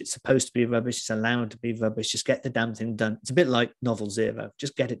rubbish. It's supposed to be rubbish. It's allowed to be rubbish. Just get the damn thing done. It's a bit like novel zero.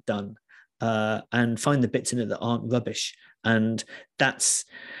 Just get it done, and find the bits in it that aren't rubbish. And those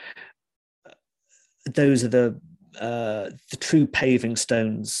are the true paving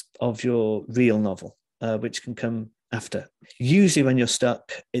stones of your real novel, which can come after. Usually when you're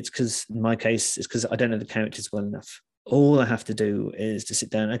stuck, it's because, in my case, it's because I don't know the characters well enough. All I have to do is to sit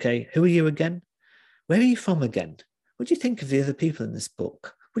down. Okay, who are you again? Where are you from again? What do you think of the other people in this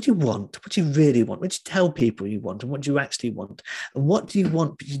book? What do you want? What do you really want? What do you tell people you want, and what do you actually want? And what do you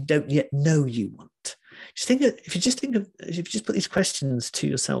want but you don't yet know you want? If you just put these questions to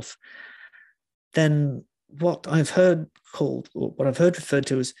yourself, then what I've heard referred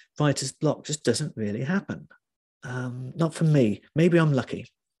to as writer's block just doesn't really happen. Not for me. Maybe I'm lucky.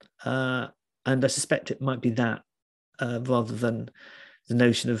 And I suspect it might be that rather than the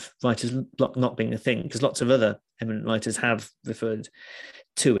notion of writer's block not being a thing, because lots of other eminent writers have referred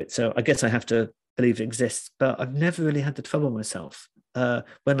to it. So I guess I have to believe it exists, but I've never really had the trouble myself.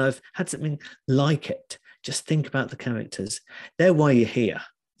 When I've had something like it, just think about the characters. They're why you're here.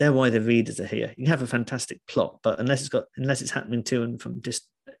 They're why the readers are here. You can have a fantastic plot, but unless it's happening to and from just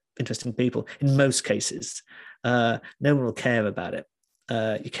interesting people, in most cases, no one will care about it.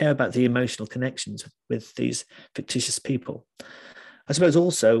 You care about the emotional connections with these fictitious people. I suppose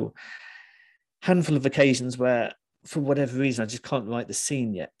also a handful of occasions where, for whatever reason, I just can't write the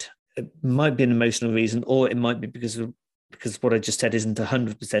scene yet. It might be an emotional reason, or it might be because what I just said isn't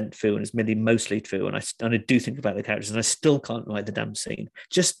 100% true and it's merely mostly true. And I do think about the characters and I still can't write the damn scene.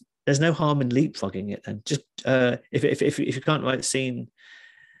 Just, there's no harm in leapfrogging it then. Just if you can't write scene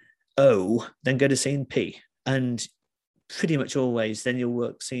O, then go to scene P. And pretty much always then you'll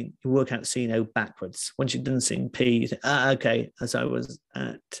work out scene O backwards. Once you've done scene P, you think, okay, as I was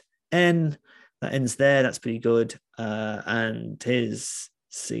at N, that ends there, that's pretty good. And here's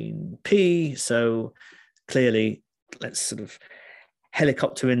scene P. So clearly, let's sort of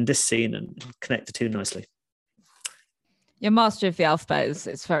helicopter in this scene and connect the two nicely. Your master of the alphabet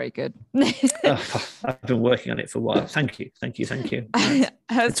is very good. I've been working on it for a while. Thank you. It's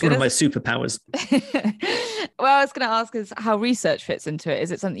one of my superpowers. Well, I was going to ask is how research fits into it.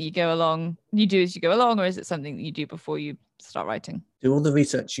 Is it something you do as you go along, or is it something that you do before you start writing? Do all the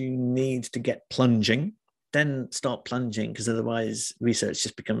research you need to get plunging. then start plunging, because otherwise research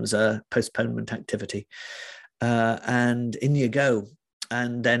just becomes a postponement activity. And in you go.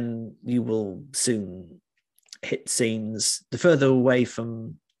 And then you will soon hit scenes. The further away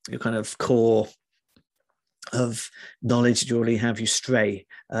from your kind of core of knowledge that you already have you stray,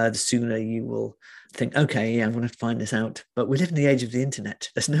 the sooner you will think, okay, yeah, I'm going to find this out. But we live in the age of the internet.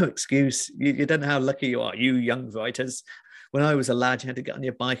 There's no excuse. You don't know how lucky you are, you young writers. When I was a lad, you had to get on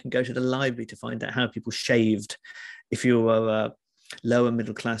your bike and go to the library to find out how people shaved. If you were a lower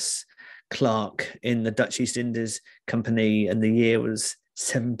middle class clerk in the Dutch East Indies Company and the year was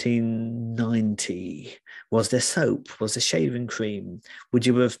 1790, was there soap? Was there shaving cream? Would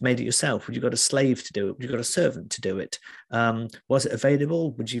you have made it yourself? Would you got a slave to do it? Would you got a servant to do it? Was it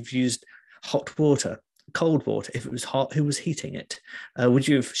available? Would you have used hot water, cold water? If it was hot, who was heating it? Would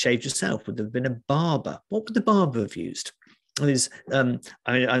you have shaved yourself? Would there have been a barber? What would the barber have used? That's an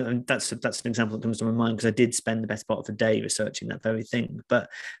example that comes to my mind, because I did spend the best part of the day researching that very thing. But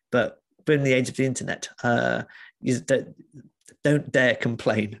we're in the age of the internet. Don't dare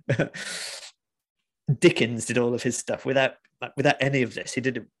complain. Dickens did all of his stuff without any of this. He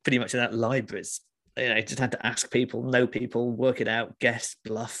did it pretty much without libraries. He just had to ask people, know people, work it out, guess,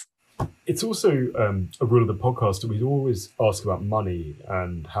 bluff. It's also a rule of the podcast that we always ask about money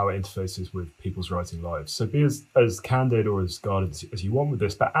and how it interfaces with people's writing lives. So be as candid or as guarded as you want with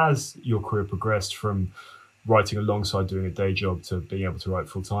this, but as your career progressed from writing alongside doing a day job to being able to write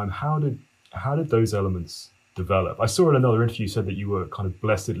full time, how did those elements develop? I saw in another interview you said that you were kind of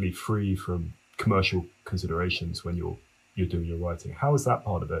blessedly free from commercial considerations when you're doing your writing. How has that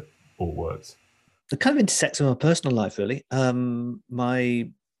part of it all worked? It kind of intersects with my personal life, really. My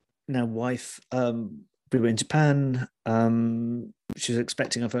now wife, we were in Japan. She was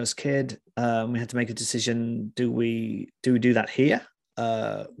expecting our first kid. We had to make a decision: do we do that here,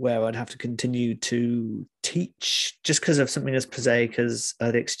 where I'd have to continue to teach, just because of something as prosaic as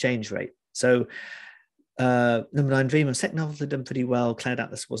the exchange rate. So Number 9 V, my second novel had done pretty well. Cloud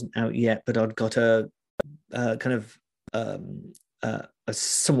Atlas wasn't out yet, but I'd got a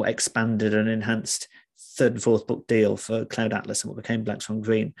somewhat expanded and enhanced third and fourth book deal for Cloud Atlas and what became Black Swan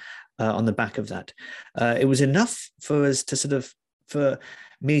Green on the back of that. It was enough for us to for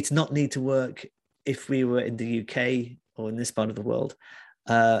me to not need to work if we were in the UK or in this part of the world.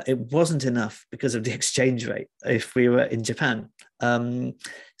 It wasn't enough because of the exchange rate if we were in Japan.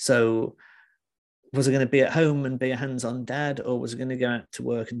 So was I going to be at home and be a hands-on dad, or was I going to go out to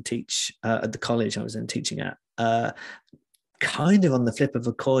work and teach at the college I was then teaching at? Kind of on the flip of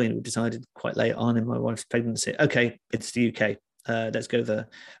a coin, we decided quite late on in my wife's pregnancy, okay, it's the UK. Let's go the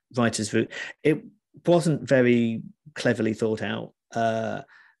writer's route. It wasn't very cleverly thought out.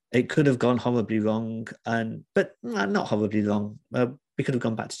 It could have gone horribly wrong, but not horribly wrong. We could have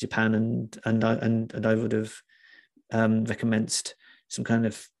gone back to Japan, and I would have recommenced some kind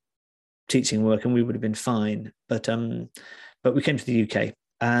of teaching work, and we would have been fine. But we came to the UK,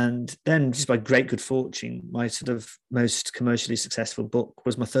 and then just by great good fortune, my sort of most commercially successful book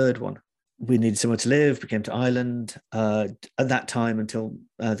was my third one. We needed somewhere to live. We came to Ireland. At that time, until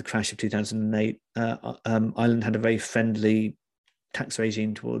the crash of 2008, Ireland had a very friendly tax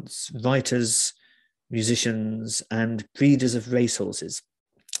regime towards writers, musicians, and breeders of racehorses.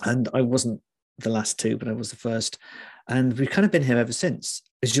 And I wasn't the last two, but I was the first. And we've kind of been here ever since.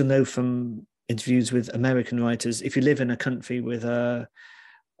 As you'll know from interviews with American writers, if you live in a country with a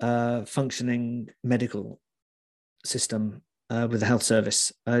functioning medical system, with the health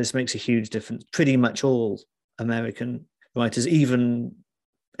service, this makes a huge difference. Pretty much all American writers, even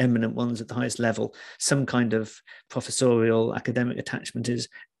eminent ones at the highest level, some kind of professorial academic attachment is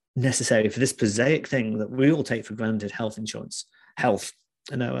necessary for this prosaic thing that we all take for granted: health insurance. Health.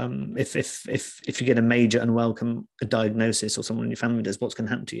 You know, if you get a major unwelcome diagnosis, or someone in your family does, what's going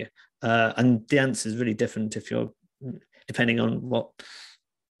to happen to you? And the answer is really different if you're, depending on what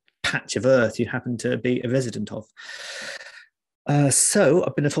patch of earth you happen to be a resident of. So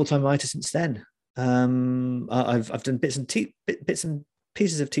I've been a full-time writer since then. I've done bits and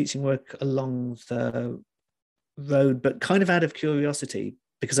pieces of teaching work along the road, but kind of out of curiosity,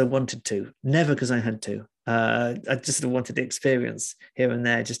 because I wanted to, never because I had to. I just sort of wanted the experience here and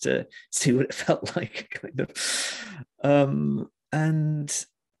there, just to see what it felt like, kind of. And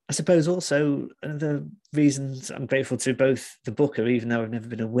I suppose also the reasons I'm grateful to both the Booker, even though I've never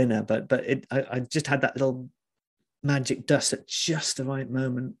been a winner, but I just had that little magic dust at just the right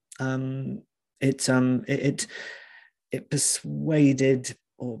moment. It persuaded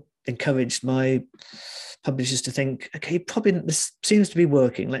or encouraged my publishers to think, okay, probably this seems to be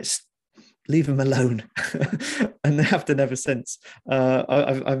working. Let's leave them alone, and they have done ever since.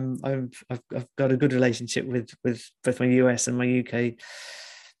 I've got a good relationship with both my US and my UK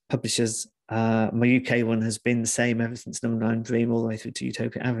publishers. My UK one has been the same ever since Number 9 Dream all the way through to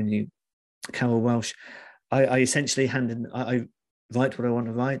Utopia Avenue. Carol Welsh. I essentially I write what I want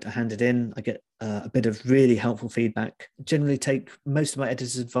to write. I hand it in. I get a bit of really helpful feedback. Generally take most of my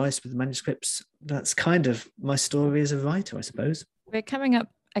editor's advice with the manuscripts. That's kind of my story as a writer, I suppose. We're coming up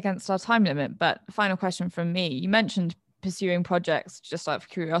against our time limit, but final question from me. You mentioned pursuing projects just out of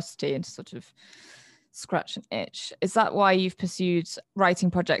curiosity and to sort of scratch an itch. Is that why you've pursued writing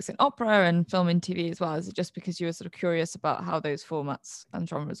projects in opera and film and TV as well? Is it just because you were sort of curious about how those formats and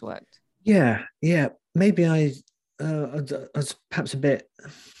genres worked? Yeah. Maybe I was perhaps a bit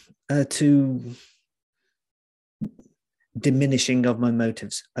too diminishing of my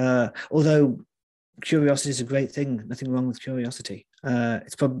motives. Although curiosity is a great thing, nothing wrong with curiosity.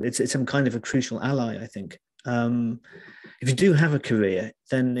 It's some kind of a crucial ally, I think. If you do have a career,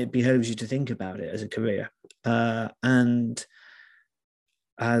 then it behoves you to think about it as a career. And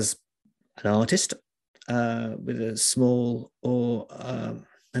as an artist with a small or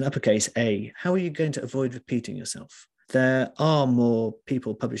an uppercase A, how are you going to avoid repeating yourself? There are more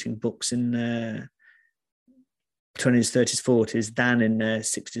people publishing books in their 20s, 30s, 40s than in their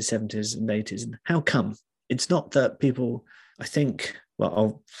 60s, 70s, and 80s. And how come? It's not that people, I think, well,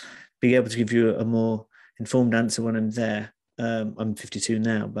 I'll be able to give you a more informed answer when I'm there. I'm 52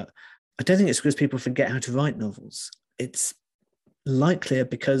 now, but I don't think it's because people forget how to write novels. It's likelier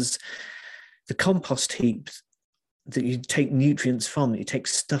because the compost heap that you take nutrients from, that you take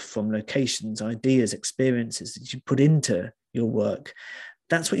stuff from, locations, ideas, experiences that you put into your work,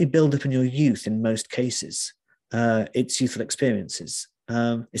 that's what you build up in your youth in most cases. It's youthful experiences,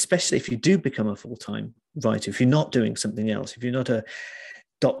 especially if you do become a full-time writer, if you're not doing something else, if you're not a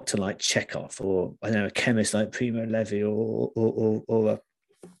doctor like Chekhov, or I don't know, a chemist like Primo Levi, or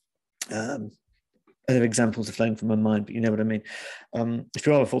other examples are flowing from my mind, but you know what I mean. If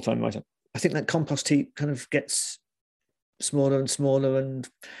you are a full-time writer, I think that compost heap kind of gets smaller and smaller,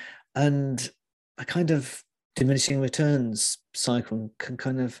 and a kind of diminishing returns cycle can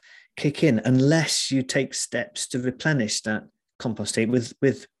kind of kick in unless you take steps to replenish that compost heap with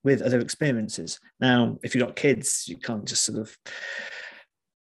other experiences. Now, if you've got kids, you can't just sort of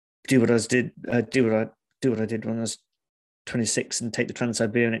do what I did when I was 26 and take the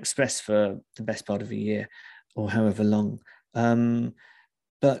Trans-Siberian Express for the best part of a year or however long.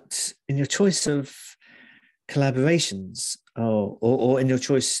 But in your choice of collaborations or in your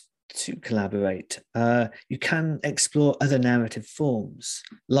choice to collaborate, you can explore other narrative forms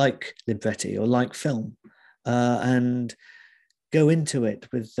like libretti or like film, and go into it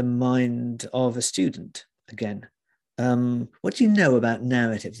with the mind of a student again. What do you know about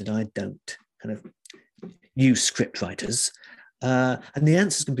narrative that I don't? Kind of you script writers, and the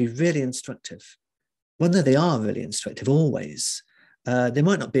answers can be really instructive. Well, no, they are really instructive always. They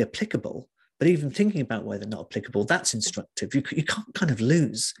might not be applicable, but even thinking about why they're not applicable, that's instructive. You can't kind of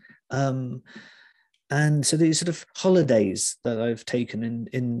lose. And so these sort of holidays that I've taken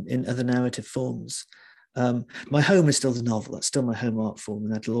in other narrative forms. My home is still the novel. That's still my home art form,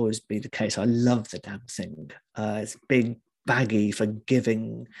 and that'll always be the case. I love the damn thing. It's big, baggy,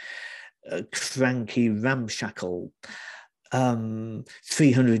 forgiving, cranky, ramshackle,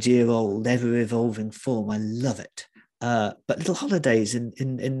 300-year-old, ever-evolving form. I love it. But little holidays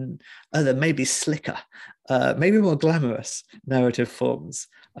in other, maybe slicker, maybe more glamorous narrative forms.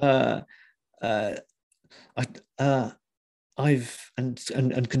 I've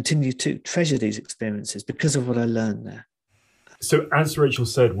continue to treasure these experiences because of what I learned there. So as Rachel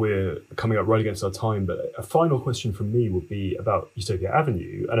said, we're coming up right against our time, but a final question from me would be about Utopia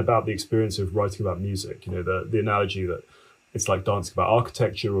Avenue and about the experience of writing about music. You know, the analogy that it's like dancing about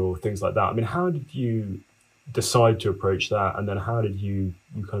architecture or things like that. I mean, how did you decide to approach that? And then how did you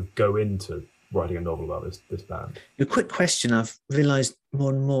kind of go into writing a novel about this band? Your quick question, I've realized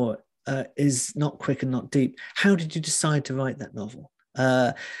more and more, is not quick and not deep. How did you decide to write that novel?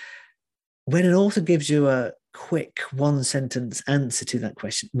 When an author gives you a quick one-sentence answer to that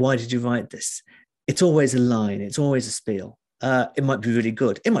question, why did you write this? It's always a line. It's always a spiel. It might be really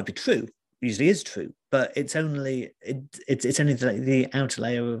good. It might be true. It usually is true, but it's only the outer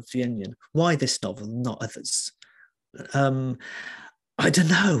layer of the onion. Why this novel, not others? I don't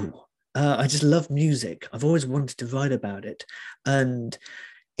know. I just love music. I've always wanted to write about it, and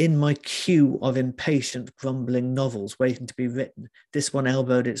in my queue of impatient, grumbling novels waiting to be written, this one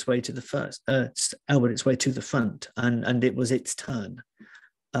elbowed its way to the front, and it was its turn.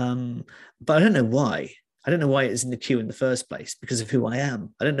 But I don't know why. I don't know why it is in the queue in the first place, because of who I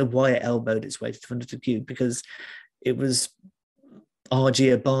am. I don't know why it elbowed its way to the front of the queue, because it was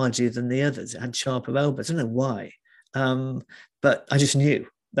argier, bargier than the others. It had sharper elbows. I don't know why. But I just knew.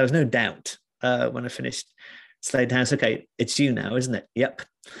 There was no doubt when I finished Slade House. Okay, it's you now, isn't it? Yep.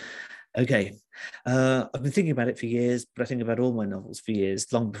 Okay. I've been thinking about it for years, but I think about all my novels for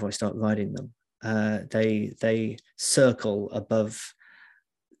years, long before I start writing them. They circle above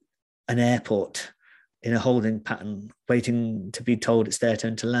an airport in a holding pattern, waiting to be told it's their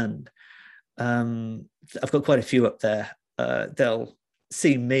turn to land. I've got quite a few up there. They'll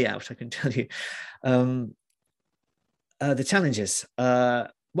see me out, I can tell you. The challenges,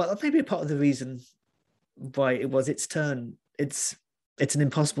 well, maybe a part of the reason why it was its turn. It's an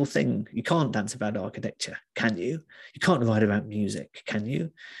impossible thing. You can't dance about architecture, can you? You can't write about music, can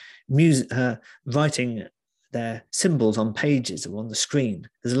you? Writing their symbols on pages or on the screen,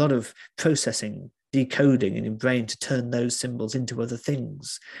 there's a lot of processing, decoding in your brain to turn those symbols into other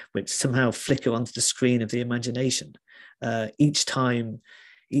things, which somehow flicker onto the screen of the imagination. Each time,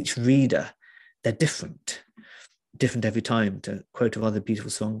 each reader, they're different every time, to quote a rather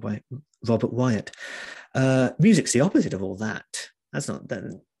beautiful song by Robert Wyatt. Music's the opposite of all that. That's not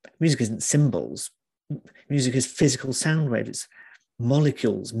that. Music isn't symbols. Music is physical sound waves. It's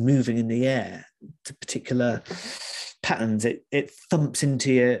molecules moving in the air to particular patterns. It thumps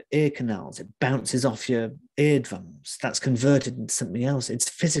into your ear canals. It bounces off your eardrums. That's converted into something else. It's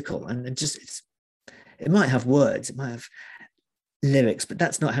physical, and it might have words, it might have lyrics, but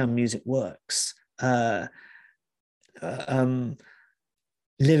that's not how music works.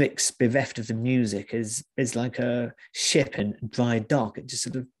 Lyrics bereft of the music is like a ship in dry dock. It just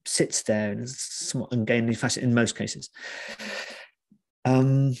sort of sits there in a somewhat ungainly fashion in most cases.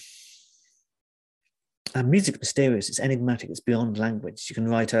 Music is mysterious. It's enigmatic. It's beyond language. You can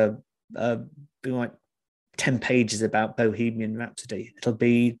write 10 pages about Bohemian Rhapsody. It'll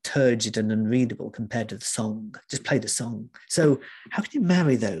be turgid and unreadable compared to the song. Just play the song. So how can you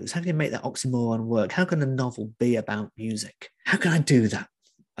marry those? How can you make that oxymoron work? How can a novel be about music? How can I do that?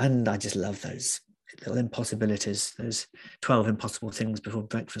 And I just love those little impossibilities, those 12 impossible things before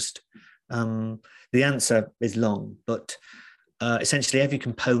breakfast. The answer is long, but essentially every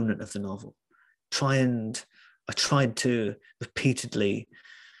component of the novel, I tried to repeatedly,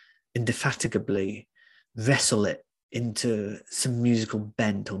 indefatigably wrestle it into some musical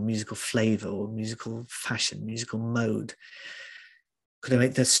bent or musical flavor or musical fashion, musical mode. Could I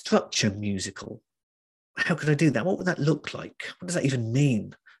make the structure musical? How could I do that? What would that look like? What does that even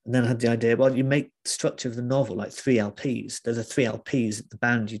mean? And then I had the idea, well, you make the structure of the novel like 3 LPs. There's the 3 LPs that the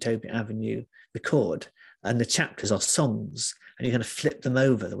band Utopia Avenue record, and the chapters are songs, and you're going to flip them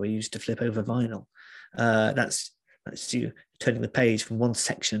over the way you used to flip over vinyl. That's you turning the page from one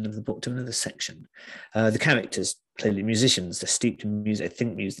section of the book to another section. The characters, clearly musicians, they're steeped in music, they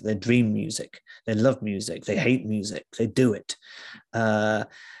think music, they dream music, they love music, they hate music, they do it.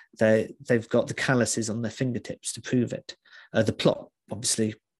 They've got the calluses on their fingertips to prove it. The plot,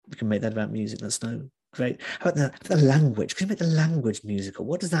 obviously, we can make that about music. That's no great. How about the language? Can you make the language musical?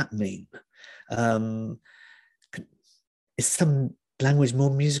 What does that mean? Is some language more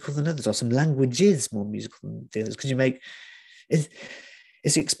musical than others, or some languages more musical than the others? Could you make is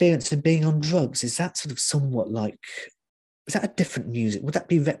the experience of being on drugs? Is that sort of somewhat like? Is that a different music? Would that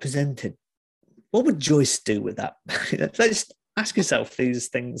be represented? What would Joyce do with that? Just ask yourself these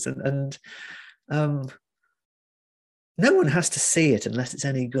things, and no one has to see it unless it's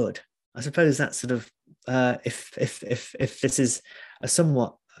any good. I suppose that's sort of if this is a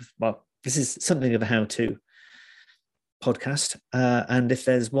somewhat, well, this is something of a how-to podcast, and if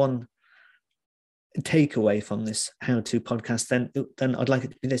there's one takeaway from this how-to podcast, then I'd like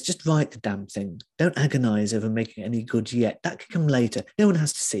it to be this: just write the damn thing. Don't agonize over making it any good yet. That can come later. No one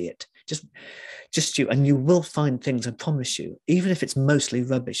has to see it. Just you, and you will find things, I promise you. Even if it's mostly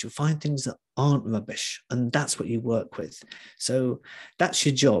rubbish, you'll find things that aren't rubbish, and that's what you work with. So that's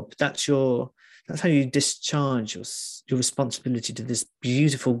your job. That's how you discharge your responsibility to this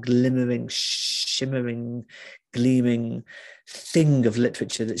beautiful, glimmering, shimmering, gleaming thing of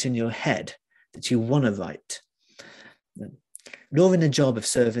literature that's in your head that you want to write. You're in a job of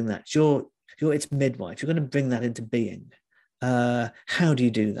serving that. You're its midwife. You're going to bring that into being. How do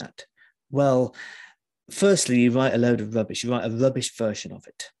you do that? Well, firstly, you write a load of rubbish. You write a rubbish version of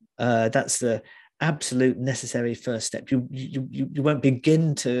it. That's the absolute necessary first step. You won't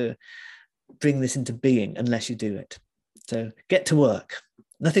begin to bring this into being unless you do it. So get to work.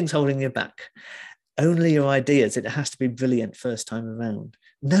 Nothing's holding you back. Only your ideas. It has to be brilliant first time around.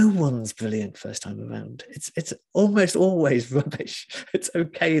 no one's brilliant first time around. It's almost always rubbish. It's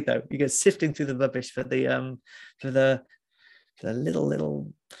okay though. You go sifting through the rubbish for the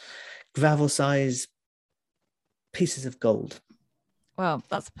little gravel size pieces of gold. Well,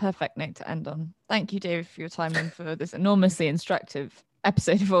 that's a perfect note to end on. Thank you, David, for your time and for this enormously instructive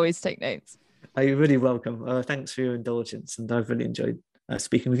episode of Always Take Notes. You're really welcome. Thanks for your indulgence, and I've really enjoyed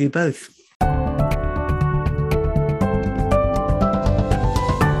speaking with you both.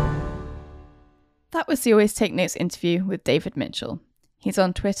 That was the Always Take Notes interview with David Mitchell. He's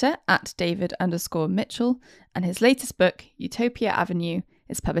on Twitter at David_Mitchell, and his latest book, Utopia Avenue,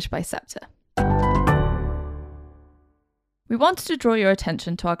 is published by Scepter. We wanted to draw your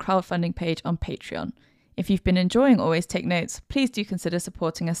attention to our crowdfunding page on Patreon. If you've been enjoying Always Take Notes, please do consider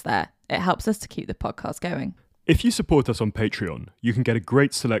supporting us there. It helps us to keep the podcast going. If you support us on Patreon, you can get a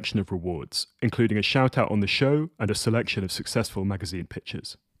great selection of rewards, including a shout out on the show and a selection of successful magazine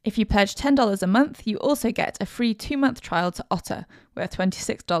pictures. If you pledge $10 a month, you also get a free 2-month trial to Otter, worth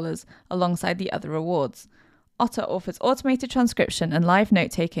 $26, alongside the other rewards. Otter offers automated transcription and live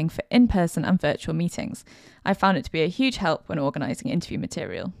note-taking for in-person and virtual meetings. I found it to be a huge help when organising interview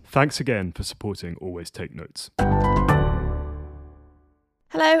material. Thanks again for supporting Always Take Notes.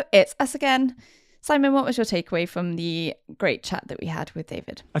 Hello, it's us again. Simon, what was your takeaway from the great chat that we had with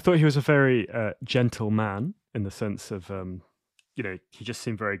David? I thought he was a very gentle man, in the sense of, he just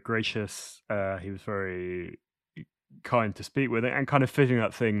seemed very gracious. He was very kind to speak with, and kind of fitting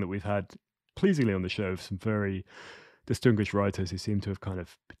that thing that we've had pleasingly on the show of some very distinguished writers who seem to have kind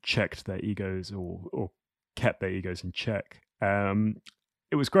of checked their egos or kept their egos in check.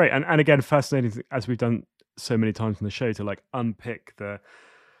 It was great. And again, fascinating, as we've done so many times on the show, to like unpick the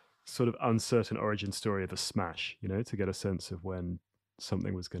sort of uncertain origin story of a smash, to get a sense of when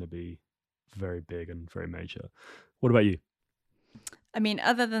something was going to be very big and very major. What about you? I mean,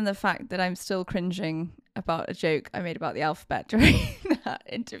 other than the fact that I'm still cringing about a joke I made about the alphabet during that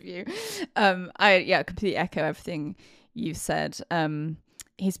interview, I completely echo everything you've said.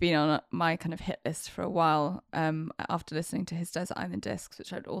 He's been on my kind of hit list for a while after listening to his Desert Island Discs,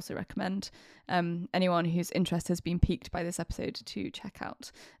 which I'd also recommend anyone whose interest has been piqued by this episode to check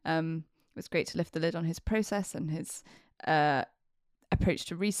out. It was great to lift the lid on his process and his approach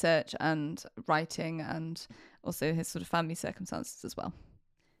to research and writing, and also his sort of family circumstances as well.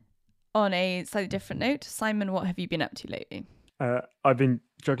 On a slightly different note, Simon, what have you been up to lately? I've been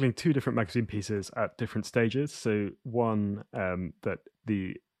juggling 2 different magazine pieces at different stages. So one that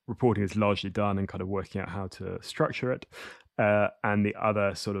the reporting is largely done and kind of working out how to structure it, and the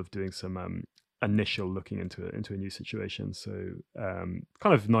other sort of doing some initial looking into a new situation. So kind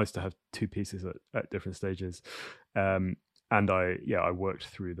of nice to have 2 pieces at different stages. And I worked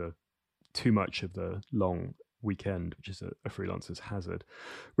through too much of the long weekend, which is a freelancer's hazard.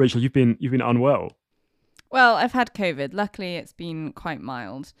 Rachel, you've been unwell. Well, I've had COVID. Luckily, it's been quite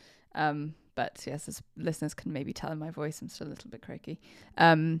mild. But yes, as listeners can maybe tell in my voice, I'm still a little bit croaky.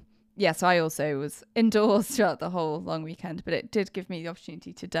 So I also was indoors throughout the whole long weekend, but it did give me the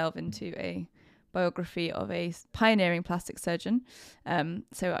opportunity to delve into a biography of a pioneering plastic surgeon.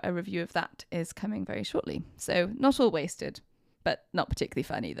 So a review of that is coming very shortly. So not all wasted, but not particularly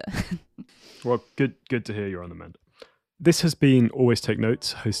fun either. Well, good to hear you're on the mend. This has been Always Take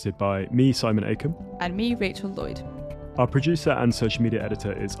Notes, hosted by me, Simon Acomb. And me, Rachel Lloyd. Our producer and social media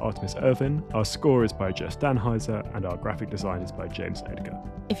editor is Artemis Irvin. Our score is by Jess Danheiser, and our graphic design is by James Edgar.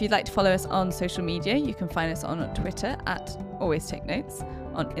 If you'd like to follow us on social media, you can find us on Twitter at Always Take Notes,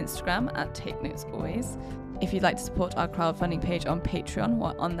 on Instagram at Take Notes Always. If you'd like to support our crowdfunding page on Patreon,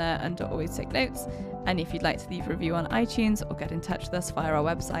 we're on there under Always Take Notes. And if you'd like to leave a review on iTunes or get in touch with us via our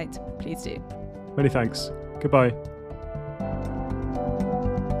website, please do. Many thanks. Goodbye.